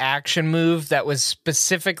badass action move that was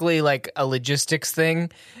specifically like a logistics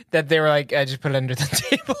thing that they were like, I just put it under the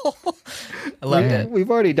table. I loved it.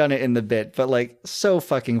 We've already done it in the bit, but like so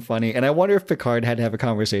fucking funny. And I wonder if Picard had to have a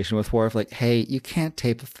conversation with Worf, like, "Hey, you can't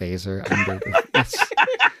tape a phaser under the."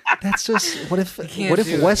 That's just what if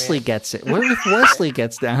Wesley gets it? What if Wesley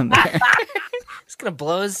gets down there? It's gonna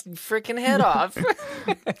blow his freaking head off.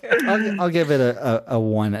 I'll give it a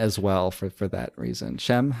 1 as well for that reason.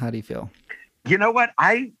 Shem, how do you feel? You know what?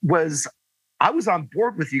 I was on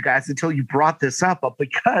board with you guys until you brought this up, but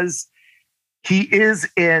because he is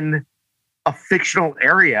in a fictional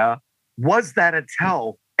area, was that an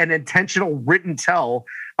intentional written tell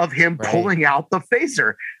of him pulling out the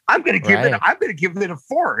phaser? I'm gonna give it a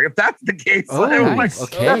 4 if that's the case. Oh, nice.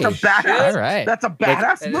 Okay. That's a badass. All right. That's a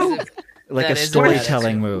badass move. Like That a is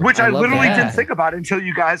storytelling move. Which I love literally that. didn't think about until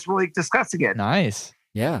you guys were like discussing it. Nice.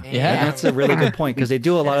 Yeah. Yeah. That's a really good point because they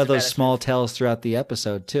do a lot is of those badass. small tells throughout the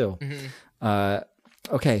episode too.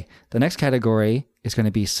 Okay. The next category is going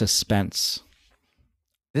to be suspense.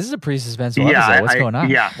 This is a pretty suspenseful Yeah, episode. What's going on?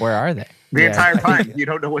 yeah. Where are they? The entire I think- time, you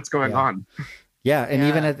don't know what's going on. Yeah, and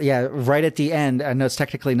even right at the end, I know it's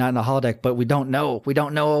technically not in the holodeck, but we don't know. We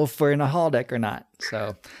don't know if we're in a holodeck or not.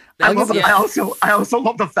 So I also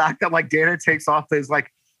love the fact that like Data takes off his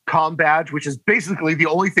like comm badge, which is basically the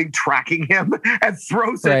only thing tracking him, and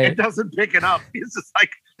throws it Right. and doesn't pick it up. He's just like,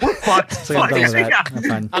 we're fucked. So I'm done with that. Yeah. I'm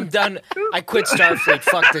fine. I'm done. I quit Starfleet.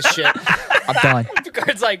 Fuck this shit. I'm done.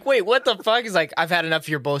 Picard's like, wait, what the fuck? He's like, I've had enough of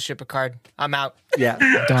your bullshit, Picard. I'm out. Yeah.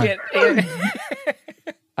 Done. Can't-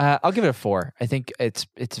 I'll give it a 4. I think it's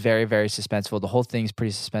very, very suspenseful. The whole thing's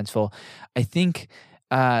pretty suspenseful. I think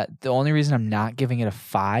the only reason I'm not giving it a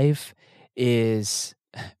 5 is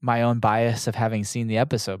my own bias of having seen the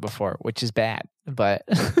episode before, which is bad. But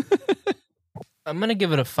I'm going to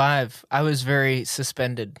give it a 5. I was very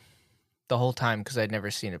suspended the whole time because I'd never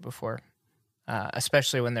seen it before.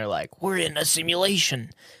 Especially when they're like, we're in a simulation.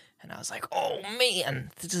 and I was like, oh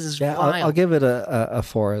man, this is Yeah, wild. I'll give it a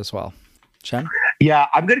 4 as well. Shem? Yeah,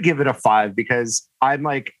 I'm going to give it a 5 because I'm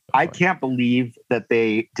like, I can't believe that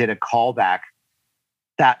they did a callback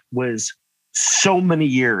that was so many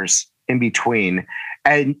years in between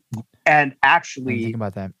and actually Think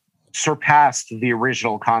about that. surpassed the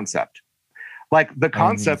original concept. Like the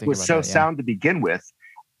concept think was about so that, yeah. sound to begin with.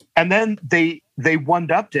 And then they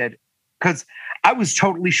one-upped it because I was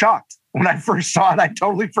totally shocked. When I first saw it, I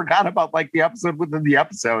totally forgot about like the episode within the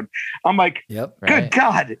episode. I'm like, Yep. good Right.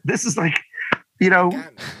 God, this is like,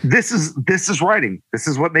 this is writing. This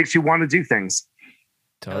is what makes you want to do things.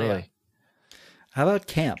 Totally. How about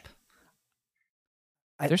camp?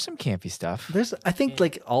 There's some campy stuff. I think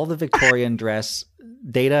like all the Victorian dress,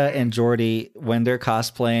 Data and Geordi, when they're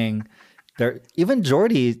cosplaying, even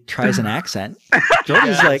Geordi tries an accent.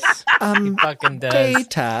 Geordi's like, He fucking does.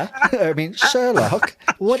 Data. I mean, Sherlock.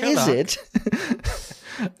 What is it?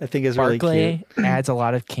 I think it's really Barclay cute. adds a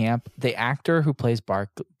lot of camp. The actor who plays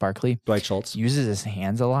Barclay, Dwight Schultz, uses his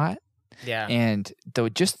hands a lot. Yeah. And though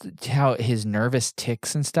just how his nervous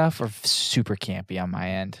ticks and stuff are super campy on my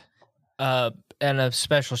end. And a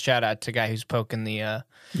special shout out to guy who's poking the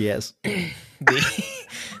Yes.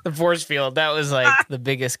 the force field. That was like the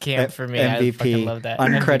biggest camp for me. I fucking love that.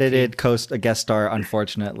 Uncredited guest star,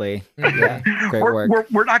 unfortunately. Yeah, great work.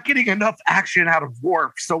 We're not getting enough action out of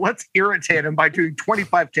Worf, so let's irritate him by doing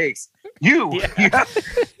 25 takes. You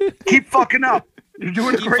keep fucking up. You're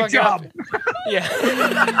doing a great job.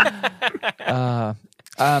 Yeah.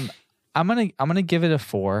 I'm gonna give it a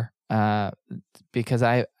 4. Because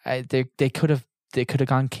they could have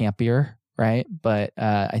gone campier, right? But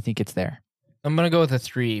I think it's there. I'm gonna go with a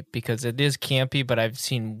 3 because it is campy, but I've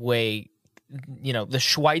seen way, the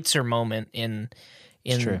Schweitzer moment in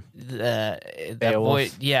true. the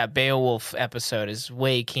Beowulf. Beowulf episode is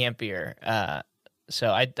way campier.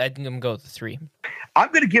 So I think I'm gonna go with a 3. I'm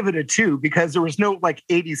going to give it a 2 because there was no like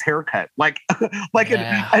 80s haircut. Like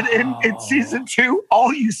in season 2,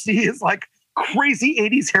 all you see is like crazy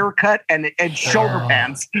 80s haircut and shoulder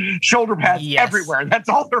pads everywhere. That's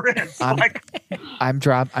all there is. I'm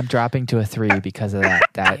dropping to a 3 because of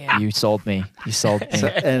that. You sold me. So,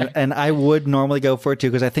 and I would normally go for it too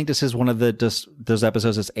because I think this is one of those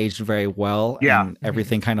episodes that's aged very well. Yeah. And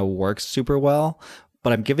everything kind of works super well.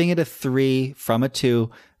 But I'm giving it a 3 from a 2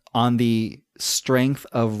 on the strength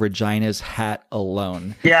of Regina's hat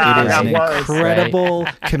alone. Yeah, it is that an was incredible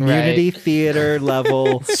community theater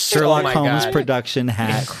level Sherlock Holmes God. production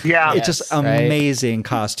hat. Yeah, it's just amazing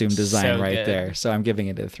costume design So right good. there. So I'm giving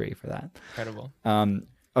it a 3 for that. Incredible.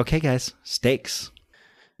 Okay, guys, stakes.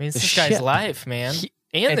 I mean, it's The this guy's ship. life, man,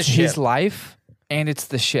 and the it's ship. his life and it's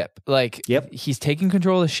the ship. Like, he's taking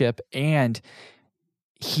control of the ship and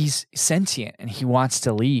he's sentient and he wants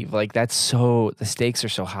to leave. Like, the stakes are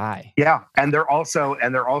so high. Yeah, and they're also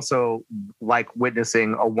like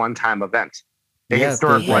witnessing a one-time event, a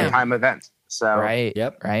historic one-time event. So right.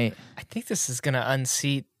 I think this is gonna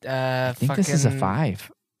unseat. I think this is a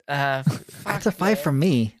 5. That's a 5 from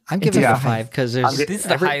me. I'm giving it a 5 because This is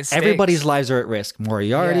the highest everybody's stakes. lives are at risk.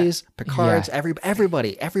 Moriarty's, Picard's,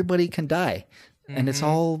 everybody can die, and it's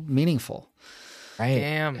all meaningful. Right?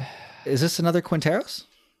 Damn. Is this another Quinteros?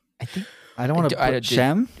 I think I don't want to put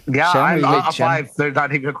Shem. Yeah, Shem, I'm are you- a 5. There's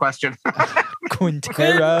not even a question.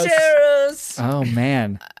 Quinteros. Oh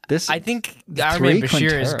man, I think three Armin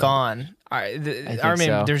Bashir is Quintero. gone. Armin,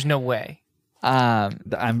 so. there's no way.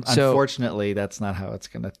 Unfortunately, that's not how it's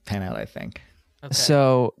going to pan out. I think. Okay.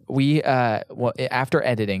 So we after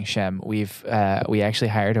editing Shem, we actually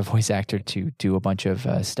hired a voice actor to do a bunch of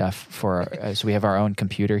stuff for. So we have our own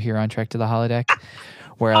computer here on Trek to the Holodeck,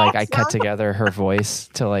 where like I cut together her voice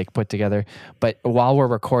to like put together. But while we're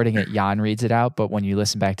recording it, Jan reads it out. But when you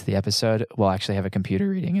listen back to the episode, we'll actually have a computer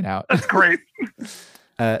reading it out. That's great.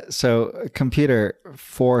 So computer,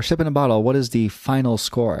 for Ship in a Bottle, what is the final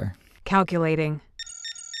score? Calculating.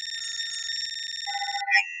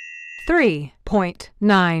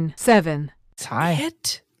 3.97. It's high.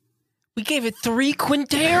 What? We gave it 3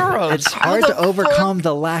 Quinteros. It's hard to overcome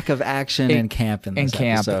the lack of action and camp in this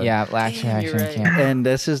episode. Yeah, action you're right. camp. And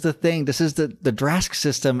this is the thing. This is the Drask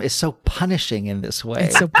system is so punishing in this way.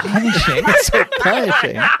 It's so punishing. It's so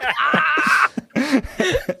punishing.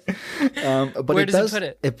 But Where it does it put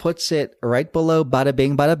it? It puts it right below Bada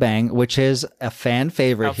Bing Bada Bang, which is a fan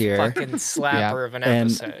favorite A here, fucking slapper of an and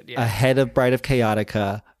episode. Yeah. ahead of Bride of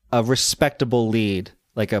Chaotica, a respectable lead,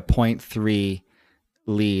 like a 0.3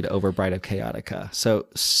 lead over Bride of Chaotica. So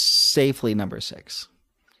safely number 6.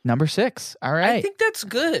 Number 6. All right. I think that's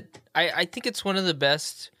good. I think it's one of the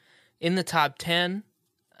best in the top 10.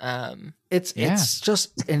 It's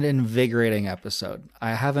just an invigorating episode.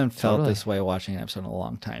 I haven't felt this way watching an episode in a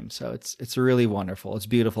long time. So it's really wonderful. It's a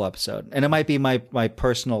beautiful episode. And it might be my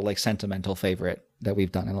personal, like, sentimental favorite that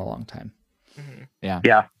we've done in a long time. Yeah.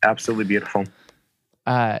 Yeah, absolutely beautiful.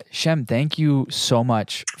 Shem, thank you so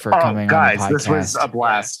much for coming on the podcast. This was a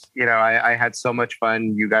blast. You know, I had so much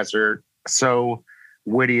fun. You guys are so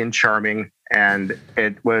witty and charming, and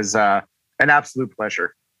it was an absolute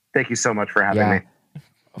pleasure. Thank you so much for having me.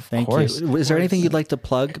 Thank you. Is there anything you'd like to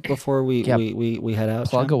plug before we head out?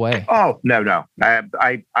 Plug away. Oh, no.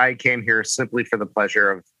 I came here simply for the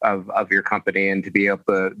pleasure of your company and to be able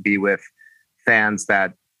to be with fans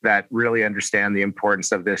that really understand the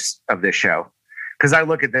importance of this show. Because I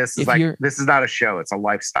look at this as this is not a show; it's a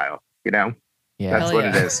lifestyle. You know, that's what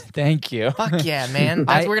it is. Thank you. Fuck yeah, man!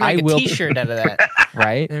 We're gonna make a T-shirt out of that,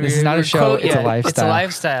 right? This is not a show; it's a lifestyle. It's a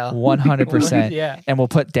lifestyle, 100%. Yeah, and we'll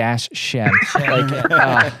put Shem.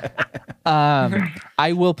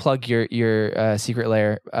 I will plug your Secret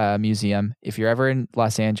Lair museum if you're ever in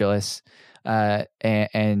Los Angeles.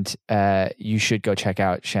 And you should go check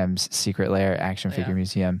out Shem's Secret Lair action figure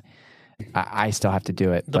museum. I still have to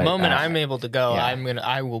do it. The moment I'm able to go,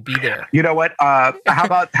 I will be there. You know what? How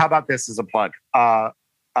about this as a plug?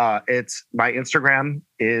 It's my Instagram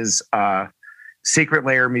is Secret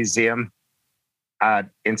Lair Museum.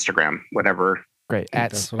 Instagram, whatever. Great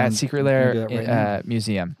at Secret Lair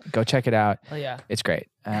Museum. Go check it out. Oh yeah, it's great.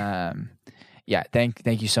 Thank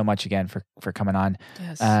you so much again for coming on.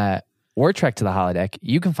 Yes. Or Trek to the Holodeck.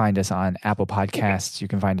 You can find us on Apple Podcasts. You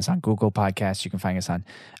can find us on Google Podcasts. You can find us on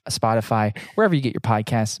Spotify. Wherever you get your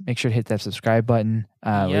podcasts, make sure to hit that subscribe button.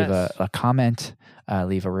 Leave a comment.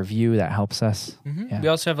 Leave a review. That helps us. Mm-hmm. Yeah. We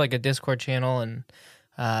also have like a Discord channel, and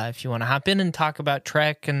if you want to hop in and talk about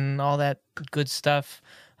Trek and all that good stuff,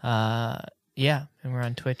 and we're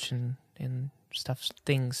on Twitch and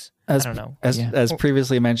things. I don't know. As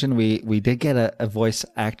previously mentioned, we did get a voice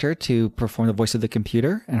actor to perform the voice of the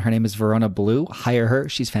computer, and her name is Verona Blue. Hire her;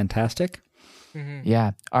 she's fantastic. Mm-hmm.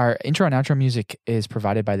 Yeah, our intro and outro music is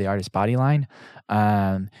provided by the artist Bodyline,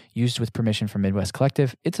 used with permission from Midwest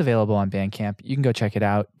Collective. It's available on Bandcamp. You can go check it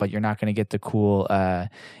out, but you're not going to get the cool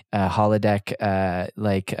holodeck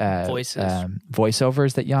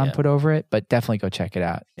voiceovers that Jan put over it. But definitely go check it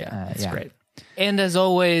out. It's great. And as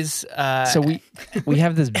always, so we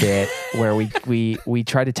have this bit where we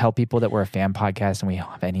try to tell people that we're a fan podcast and we don't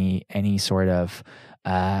have any sort of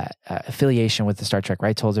affiliation with the Star Trek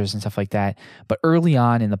rights holders and stuff like that. But early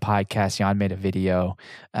on in the podcast, Jan made a video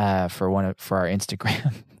for our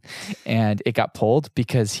Instagram, and it got pulled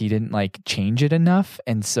because he didn't change it enough,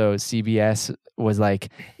 and so CBS was like,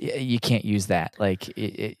 you can't use that. Like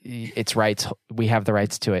it's rights. We have the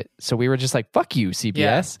rights to it. So we were just like, fuck you,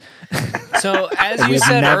 CBS. Yeah. So as you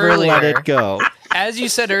said earlier, let it go. As you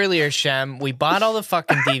said earlier, Shem, we bought all the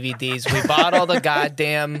fucking DVDs. We bought all the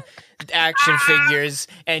goddamn action figures,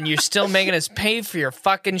 and you're still making us pay for your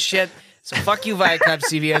fucking shit. So fuck you, Viacom,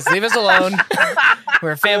 CBS. Leave us alone.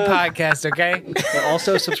 We're a fan podcast, okay?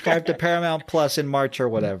 Also subscribe to Paramount Plus in March or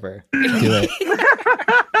whatever. Do it.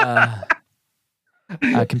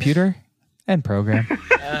 Computer and program.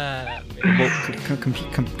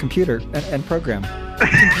 Computer and program.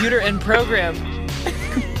 Computer and program.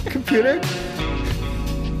 Computer.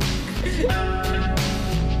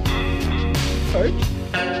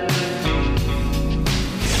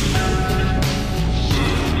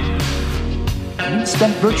 You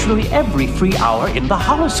spent virtually every free hour in the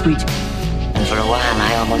holosuite. And for a while,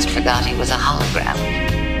 I almost forgot he was a hologram.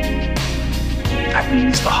 That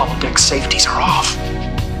means the holodeck safeties are off.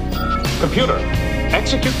 Computer,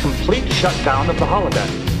 execute complete shutdown of the holodeck.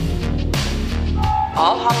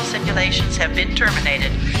 All holo simulations have been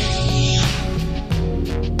terminated.